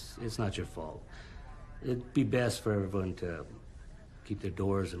right. It's not your fault. It'd be best for everyone to keep their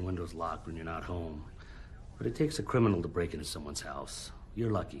doors and windows locked when you're not home. But it takes a criminal to break into someone's house. You're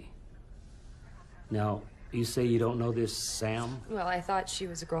lucky. Now, you say you don't know this Sam? Well, I thought she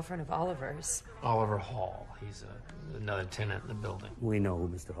was a girlfriend of Oliver's. Oliver Hall. He's another tenant in the building. We know who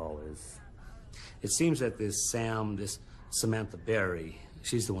Mr. Hall is. It seems that this Sam, this Samantha Berry,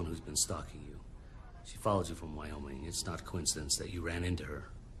 she's the one who's been stalking you. She followed you from Wyoming. It's not a coincidence that you ran into her.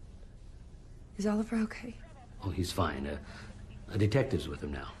 Is Oliver okay? Oh, he's fine. A detective's with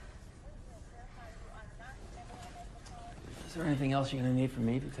him now. Is there anything else you're gonna need from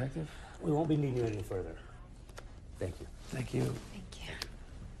me, Detective? We won't be needing you any further. Thank you. Thank you. Thank you.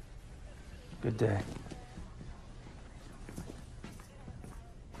 Good day.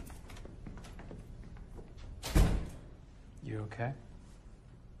 You okay?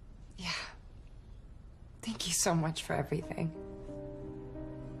 Yeah. Thank you so much for everything.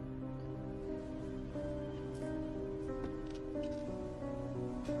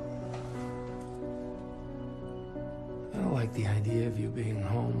 I don't like the idea of you being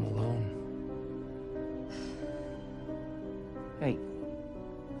home alone. Hey,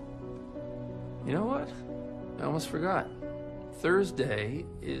 you know what? I almost forgot. Thursday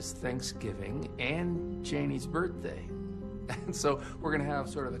is Thanksgiving and Janie's birthday. And so we're gonna have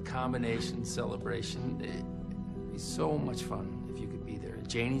sort of a combination celebration. It'd be so much fun if you could be there.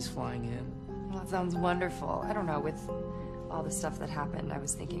 Janie's flying in. Well, that sounds wonderful. I don't know, with all the stuff that happened, I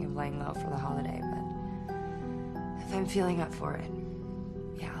was thinking of laying low for the holiday, but if I'm feeling up for it,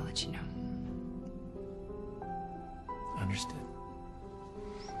 yeah, I'll let you know. Understood.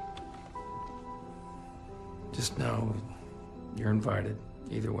 Just know you're invited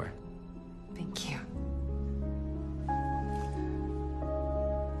either way. Thank you.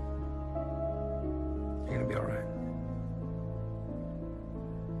 You're gonna be all right.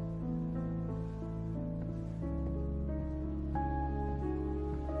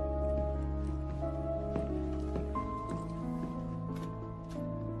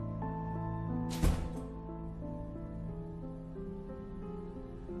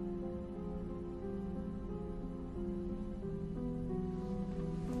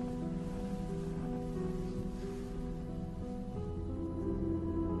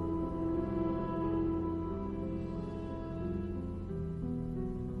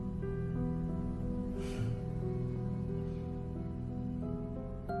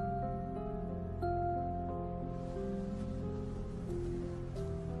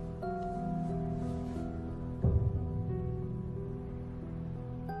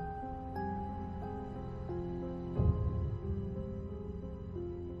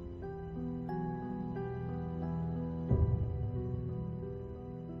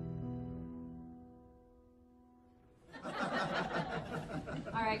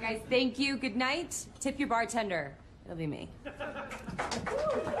 All right, guys, thank you. Good night. Tip your bartender. It'll be me.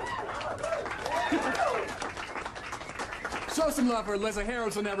 Show some love for Alyssa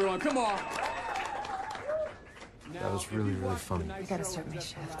Harrelson, everyone. Come on. That was really, really funny. I gotta start my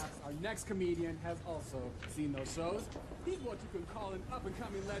shift. Our next comedian has also seen those shows. He's what you can call an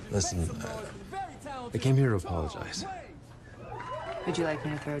up-and-coming legend. Listen, I came here to apologize. Would you like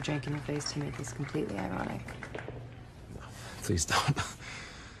me to throw a drink in your face to make this completely ironic? Please don't.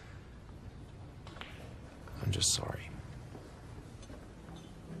 I'm just sorry.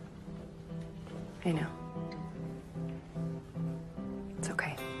 I know. It's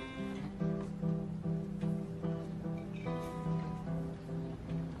okay.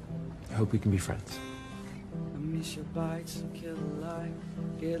 I hope we can be friends. I miss your bites, kill a light,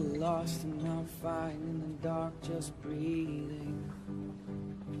 get lost and I'm fighting in the dark, just breathing,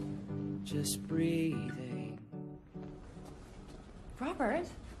 just breathing. Robert,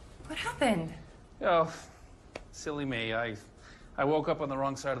 what happened? Oh, silly me. I woke up on the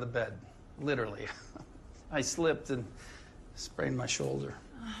wrong side of the bed, literally. I slipped and sprained my shoulder.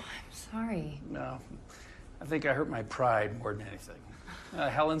 Oh, I'm sorry. No, I think I hurt my pride more than anything.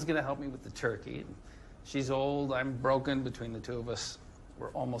 Helen's gonna help me with the turkey. She's old, I'm broken. Between the two of us, we're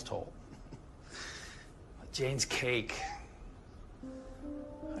almost whole. Jane's cake.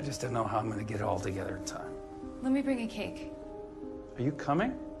 I just don't know how I'm gonna get it all together in time. Let me bring a cake. Are you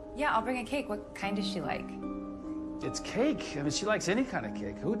coming? Yeah, I'll bring a cake. What kind does she like? It's cake. I mean, she likes any kind of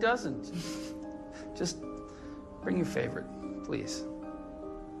cake. Who doesn't? Just bring your favorite, please.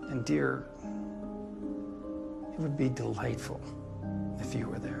 And dear, It would be delightful if you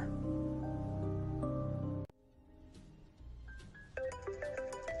were there.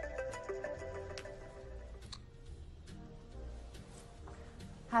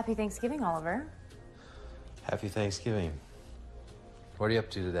 Happy Thanksgiving, Oliver. Happy Thanksgiving. What are you up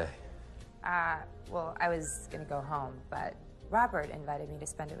to today? Well, I was gonna go home, but Robert invited me to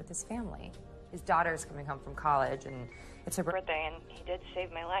spend it with his family. His daughter's coming home from college, and it's her birthday, and he did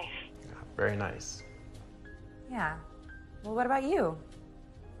save my life. Very nice. Yeah. Well, what about you?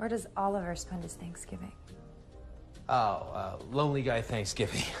 Where does Oliver spend his Thanksgiving? Lonely guy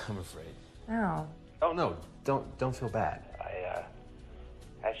Thanksgiving, I'm afraid. Oh. Oh, no, don't feel bad.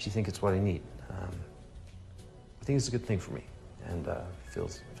 I actually think it's what I need. I think it's a good thing for me, and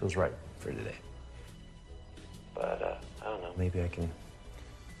feels right for today. But, I don't know, maybe I can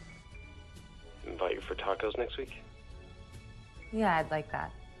invite you for tacos next week? Yeah, I'd like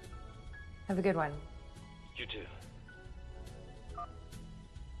that. Have a good one. You too.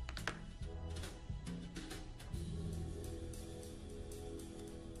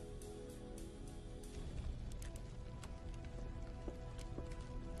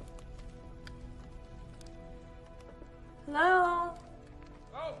 Hello?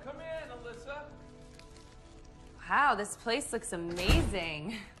 Oh, come in, Alyssa. Wow, this place looks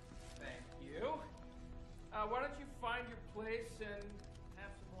amazing. Thank you. Why don't you find your place and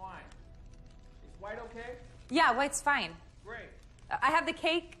have some wine? Is white okay? Yeah, white's fine. Great. I have the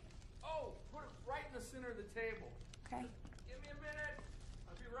cake. Oh, put it right in the center of the table. Okay. Give me a minute.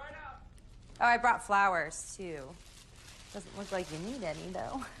 I'll be right out. Oh, I brought flowers, too. Doesn't look like you need any,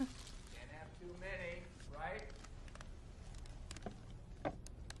 though. Can't have too many, right?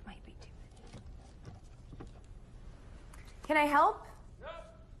 Might be too many. Can I help? Nope.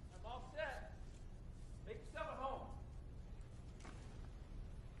 I'm all set. Make yourself at home.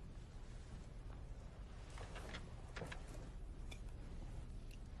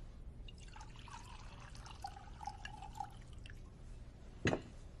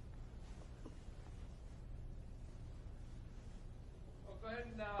 Oh, go ahead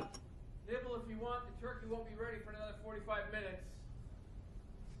and nibble if you want. The turkey won't be ready for another 45 minutes.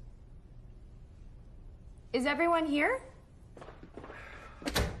 Is everyone here?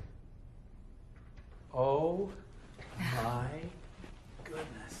 Oh my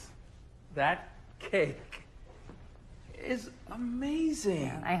goodness. That cake is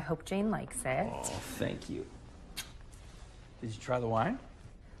amazing. I hope Jane likes it. Oh, thank you. Did you try the wine?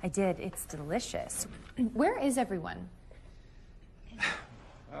 I did. It's delicious. Where is everyone?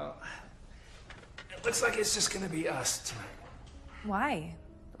 Well, it looks like it's just gonna be us tonight. Why?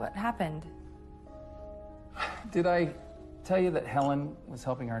 What happened? Did I tell you that Helen was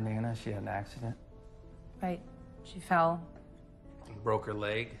helping our Nana? She had an accident. Right. She fell. Broke her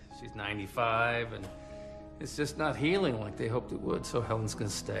leg. She's 95, and it's just not healing like they hoped it would. So Helen's gonna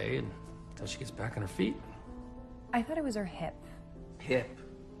stay until she gets back on her feet. I thought it was her hip. Hip.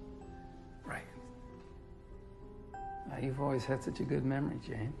 Right. Now, you've always had such a good memory,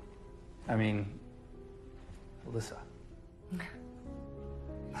 Jane. I mean, Alyssa.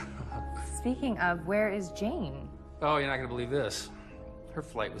 Speaking of, where is Jane? Oh, you're not gonna believe this. Her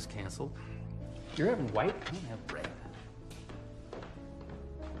flight was canceled. You're having white? I don't have red.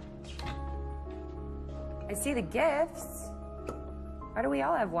 I see the gifts. Why do we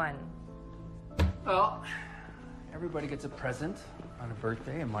all have one? Well, everybody gets a present on a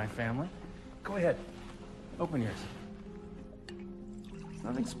birthday in my family. Go ahead. Open yours. It's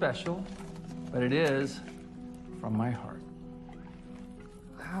nothing special, but it is from my heart.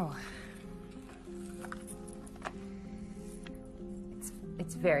 Wow.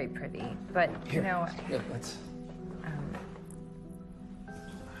 It's very pretty, but Here, you know. Here, let's.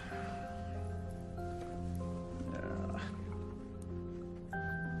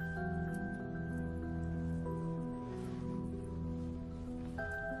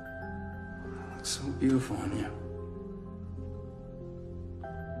 Looks so beautiful on you.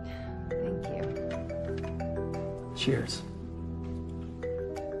 Thank you. Cheers.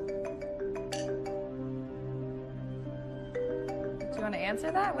 Do you want to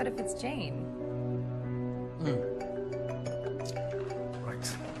answer that? What if it's Jane? Right.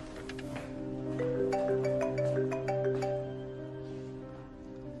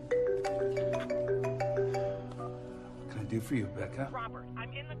 What can I do for you, Becca? Robert,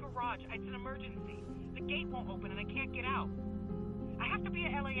 I'm in the garage. It's an emergency. The gate won't open and I can't get out. I have to be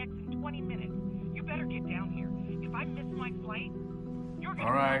at LAX in 20 minutes. You better get down here. If I miss my flight, you're gonna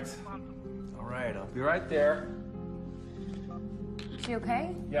All right. be responsible. All right, I'll be right there. Is she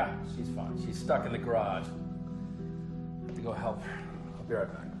okay? Yeah, she's fine. She's stuck in the garage. I have to go help her. I'll be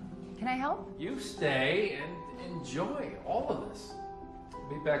right back. Can I help? You stay and enjoy all of this. I'll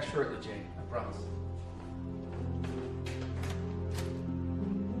be back shortly, Jane. I promise.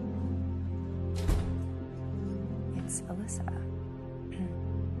 It's Alyssa.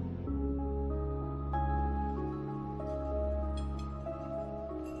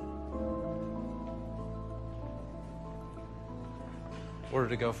 Order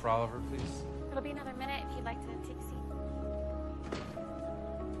to go for Oliver, please. It'll be another minute if you'd like to take a seat.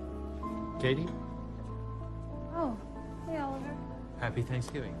 Katie, Oh, hey, Oliver. happy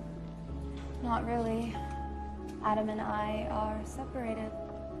Thanksgiving. Not really. Adam and I are separated.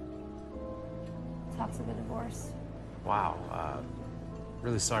 Talks of a divorce. Wow.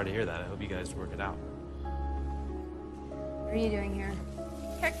 Really sorry to hear that. I hope you guys work it out. What are you doing here?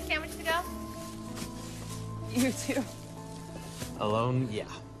 Turkey sandwich to go? You too. Alone? Yeah.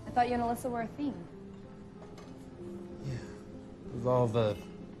 I thought you and Alyssa were a thing. With all the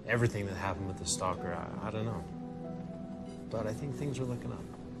everything that happened with the stalker, I don't know. But I think things are looking up.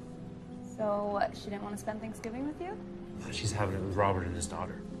 So what, she didn't want to spend Thanksgiving with you? She's having it with Robert and his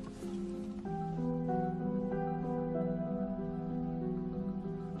daughter.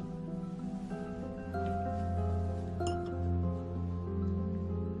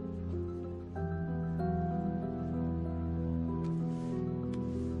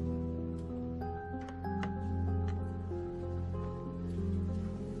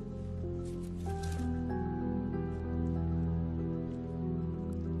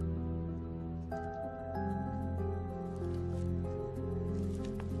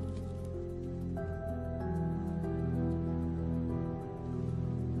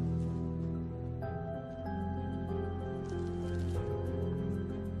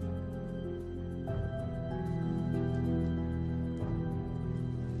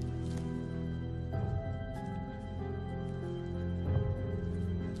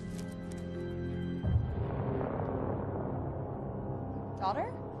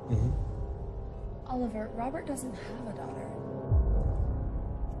 Daughter? Mm-hmm. Oliver, Robert doesn't have a daughter.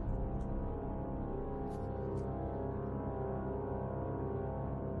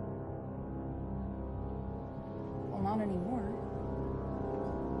 Well, not anymore.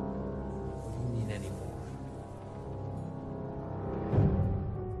 What do you mean anymore?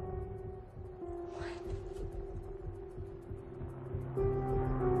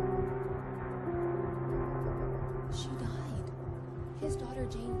 She died. His daughter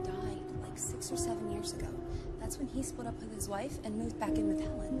Jane died like 6 or 7 years ago. That's when he split up with his wife and moved back in with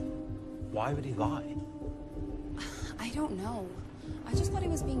Helen. Why would he lie? I don't know. I just thought he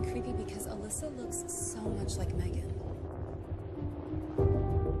was being creepy because Alyssa looks so much like Megan.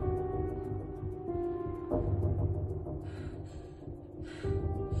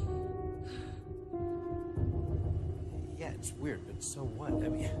 Yeah, it's weird, but so what? I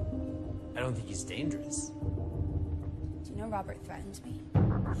mean, I don't think he's dangerous. Do you know Robert threatened me?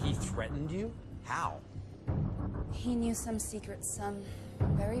 He threatened you? How? He knew some secrets, some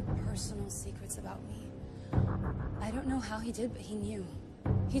very personal secrets about me. I don't know how he did, but he knew.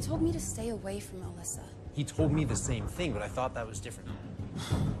 He told me to stay away from Alyssa. He told me the same thing, but I thought that was different.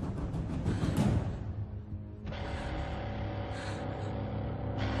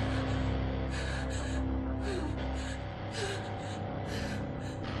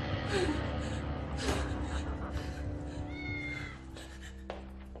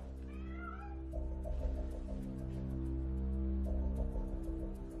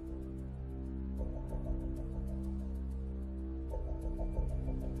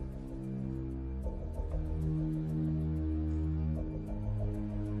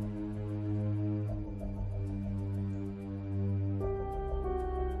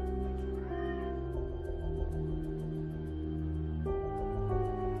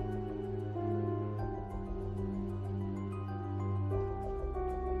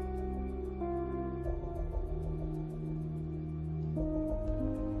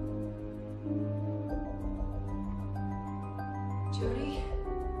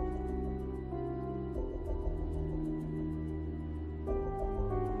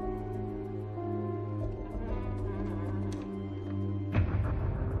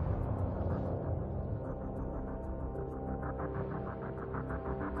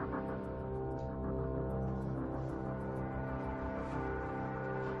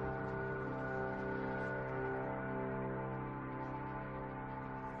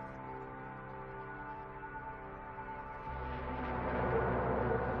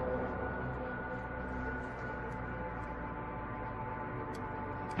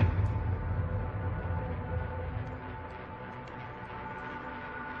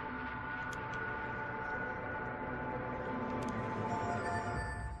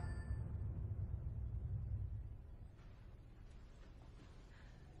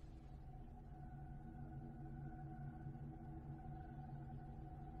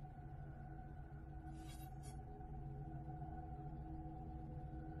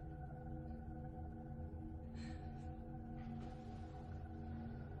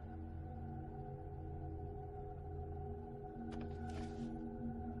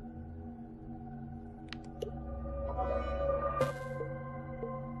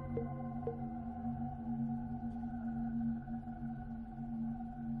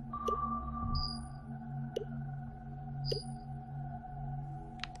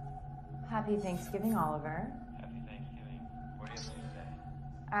 Happy Thanksgiving, Oliver. Happy Thanksgiving. What are you up to today?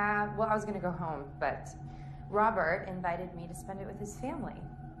 Well, I was gonna go home, but Robert invited me to spend it with his family.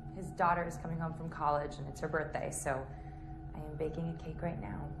 His daughter is coming home from college and it's her birthday, so I am baking a cake right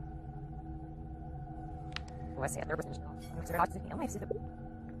now.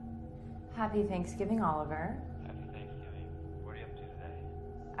 Happy Thanksgiving, Oliver. Happy Thanksgiving. What are you up to today?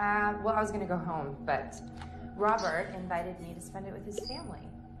 Well, I was gonna go home, but Robert invited me to spend it with his family.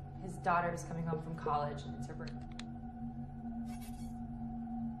 His daughter is coming home from college and it's her birthday.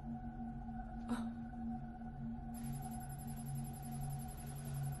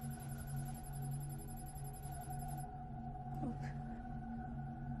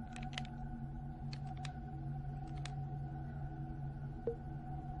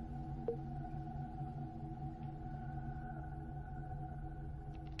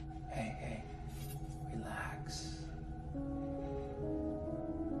 Hey, relax.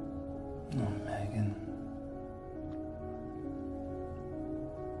 No, Megan.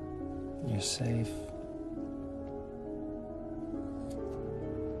 You're safe.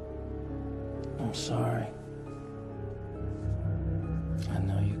 I'm sorry. I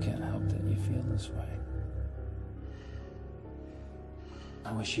know you can't help that you feel this way.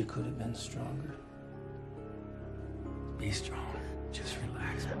 I wish you could have been stronger. Be strong. Just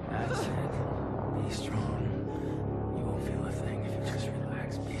relax. That's it. Be strong. You won't feel a thing if you just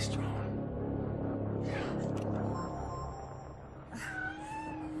relax. Be strong.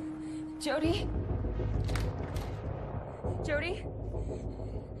 Jody? Jody?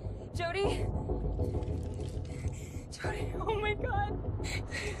 Jody? Jody, oh my god. I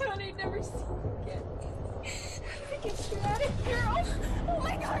thought I'd never see you again. I get you out of here. Oh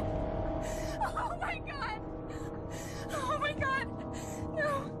my god. Oh my god. Oh my god. No.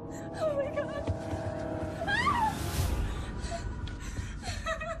 Oh my god. Ah!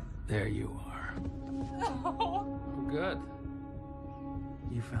 There you are. Oh. Good.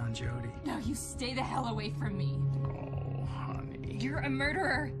 You found Jody. No, you stay the hell away from me. Oh, honey. You're a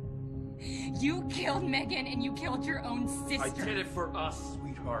murderer. You killed Megan and you killed your own sister. I did it for us,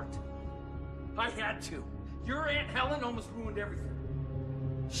 sweetheart. I had to. Your Aunt Helen almost ruined everything.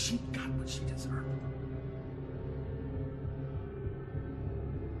 She got what she deserved.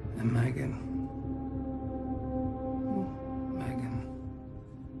 And Megan's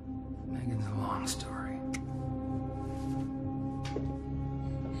a long story.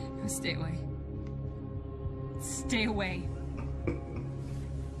 No, stay away. Stay away.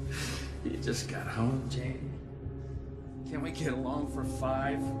 You just got home, Jane. Can we get along for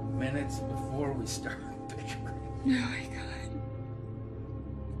 5 minutes before we start bickering? Oh my god.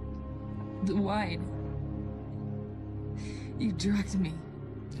 The wine. You drugged me.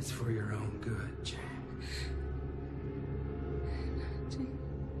 It's for your own good, Jane.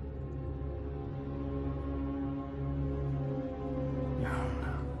 No, no.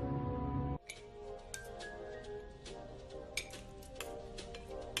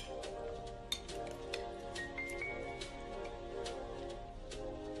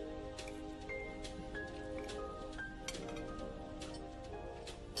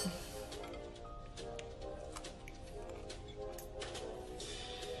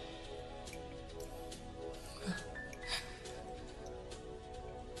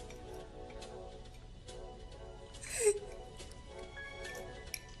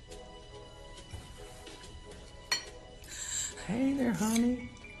 Hey there, honey.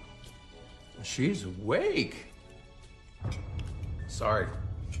 She's awake. Sorry,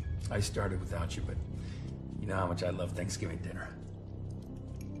 I started without you, but you know how much I love Thanksgiving dinner.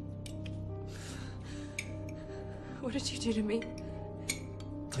 What did you do to me?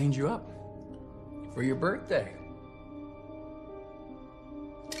 Cleaned you up for your birthday.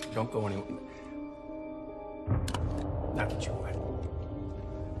 Don't go anywhere. Not that you would.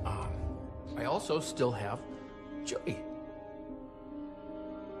 I also still have Jody.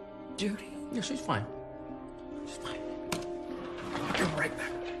 Jody? Yeah, she's fine. She's fine. I'll be right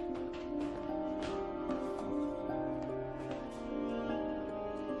back.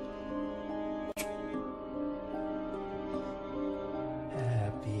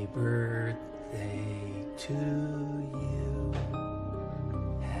 Happy birthday to you.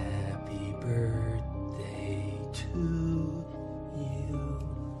 Happy birthday to you.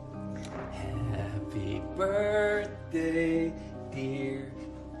 Happy birthday, dear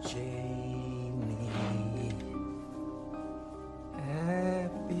Jamie.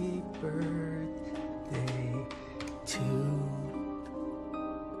 Happy birthday to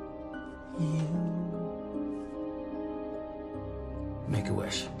you. Make a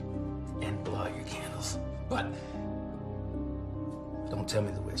wish and blow out your candles. But don't tell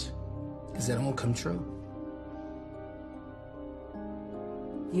me the wish, because Does that all come true?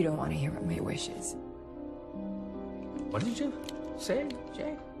 You don't want to hear what my wish is. What did you say,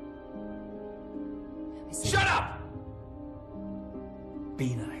 Jay? Shut up!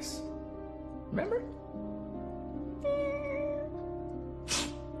 Be nice. Remember?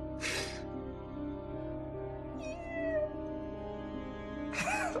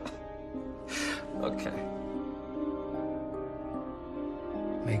 Okay.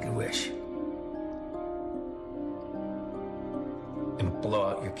 Make a wish. And blow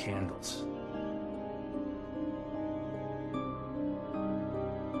out your candles.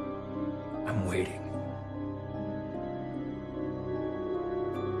 I'm waiting.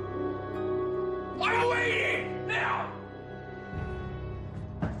 I'm waiting! Now!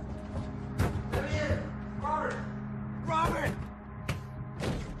 Let me in! Robert! Robert!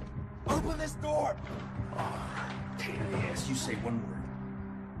 Open this door! Oh, pain in the ass. You say one word.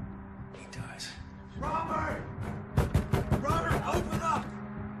 He dies. Robert! Robert, open up!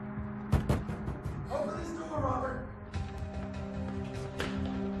 Open this door, Robert!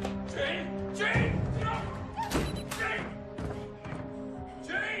 Jane! Jane! No! Jane!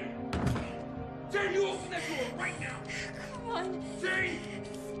 Jane! Jane, you open that door right now! Come on. Jane!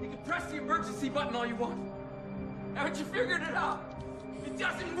 You can press the emergency button all you want. Haven't you figured it out? It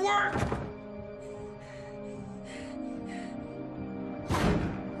doesn't work!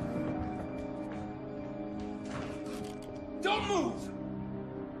 Don't move!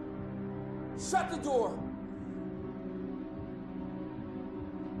 Shut the door!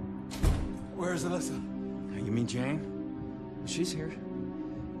 Where's Alyssa? You mean Jane? She's here.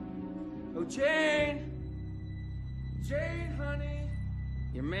 Oh, Jane! Jane, honey!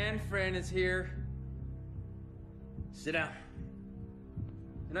 Your man friend is here. Sit down.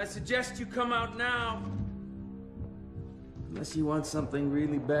 And I suggest you come out now. Unless you want something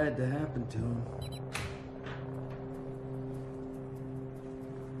really bad to happen to him.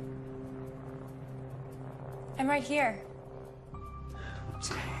 I'm right here.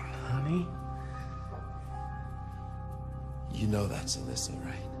 Jane, honey. You know that's Alyssa,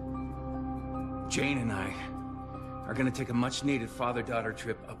 right? Jane and I are gonna take a much-needed father-daughter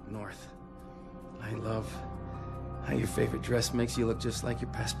trip up north. I love how your favorite dress makes you look just like your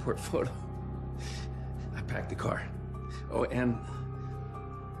passport photo. I packed the car. Oh, and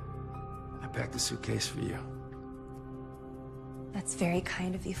I packed a suitcase for you. That's very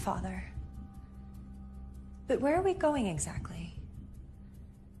kind of you, Father. But where are we going exactly?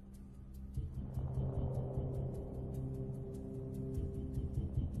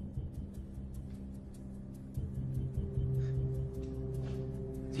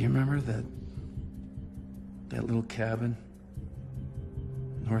 Do you remember that little cabin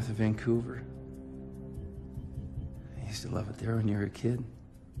north of Vancouver? I used to love it there when you were a kid.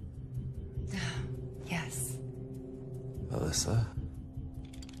 Yes. Alyssa?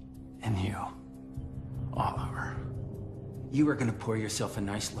 And you, Oliver. You are gonna pour yourself a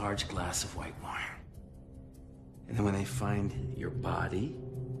nice large glass of white wine. And then when they find your body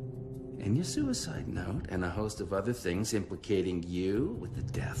and your suicide note and a host of other things implicating you with the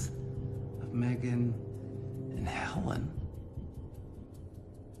death of Megan and Helen,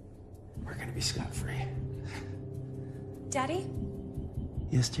 we're gonna be scot-free. Daddy,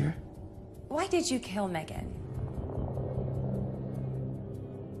 Yes, dear? why did you kill Megan?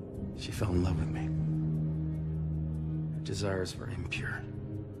 She fell in love with me. Her desires were impure.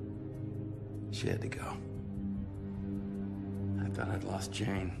 She had to go. I thought I'd lost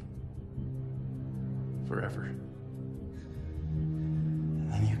Jane. Forever.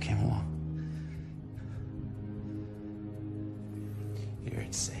 And then you came along. You're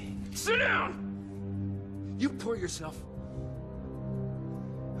insane. Sit down! You pour yourself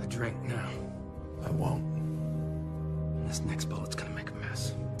a drink now. I won't. This next bullet's gonna make a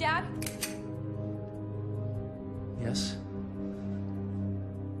mess. Dad? Yes?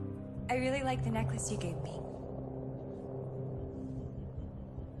 I really like the necklace you gave me.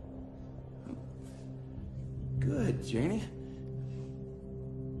 Good, Janie.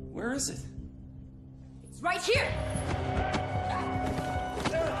 Where is it? It's right here!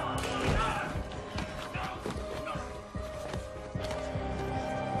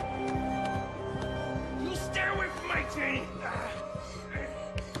 You stay away from my Janie!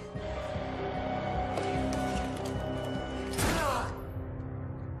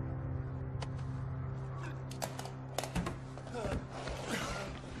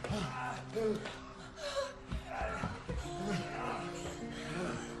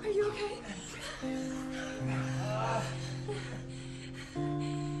 Are you okay?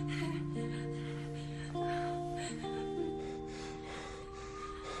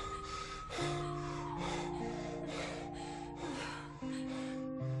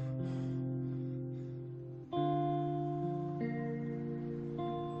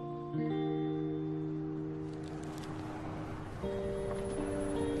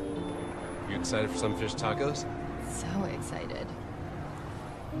 excited for some fish tacos? So excited.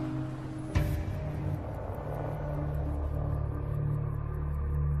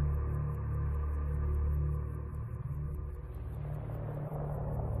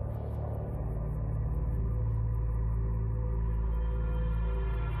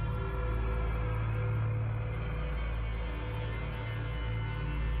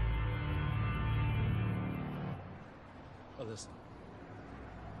 Alyssa.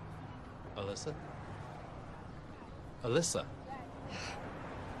 Alyssa? Alyssa?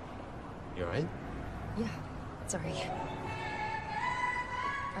 You alright? Yeah, sorry.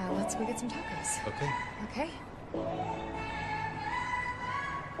 Let's go get some tacos. Okay. Okay?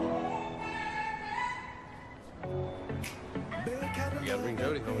 We gotta bring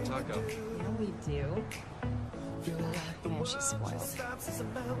Jody home a taco. Yeah, we do. Man, she's spoiled.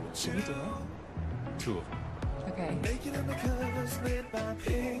 Should we do it? 2 of them. Okay. Naked on the covers lit by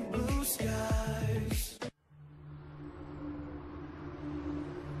pink blue skies.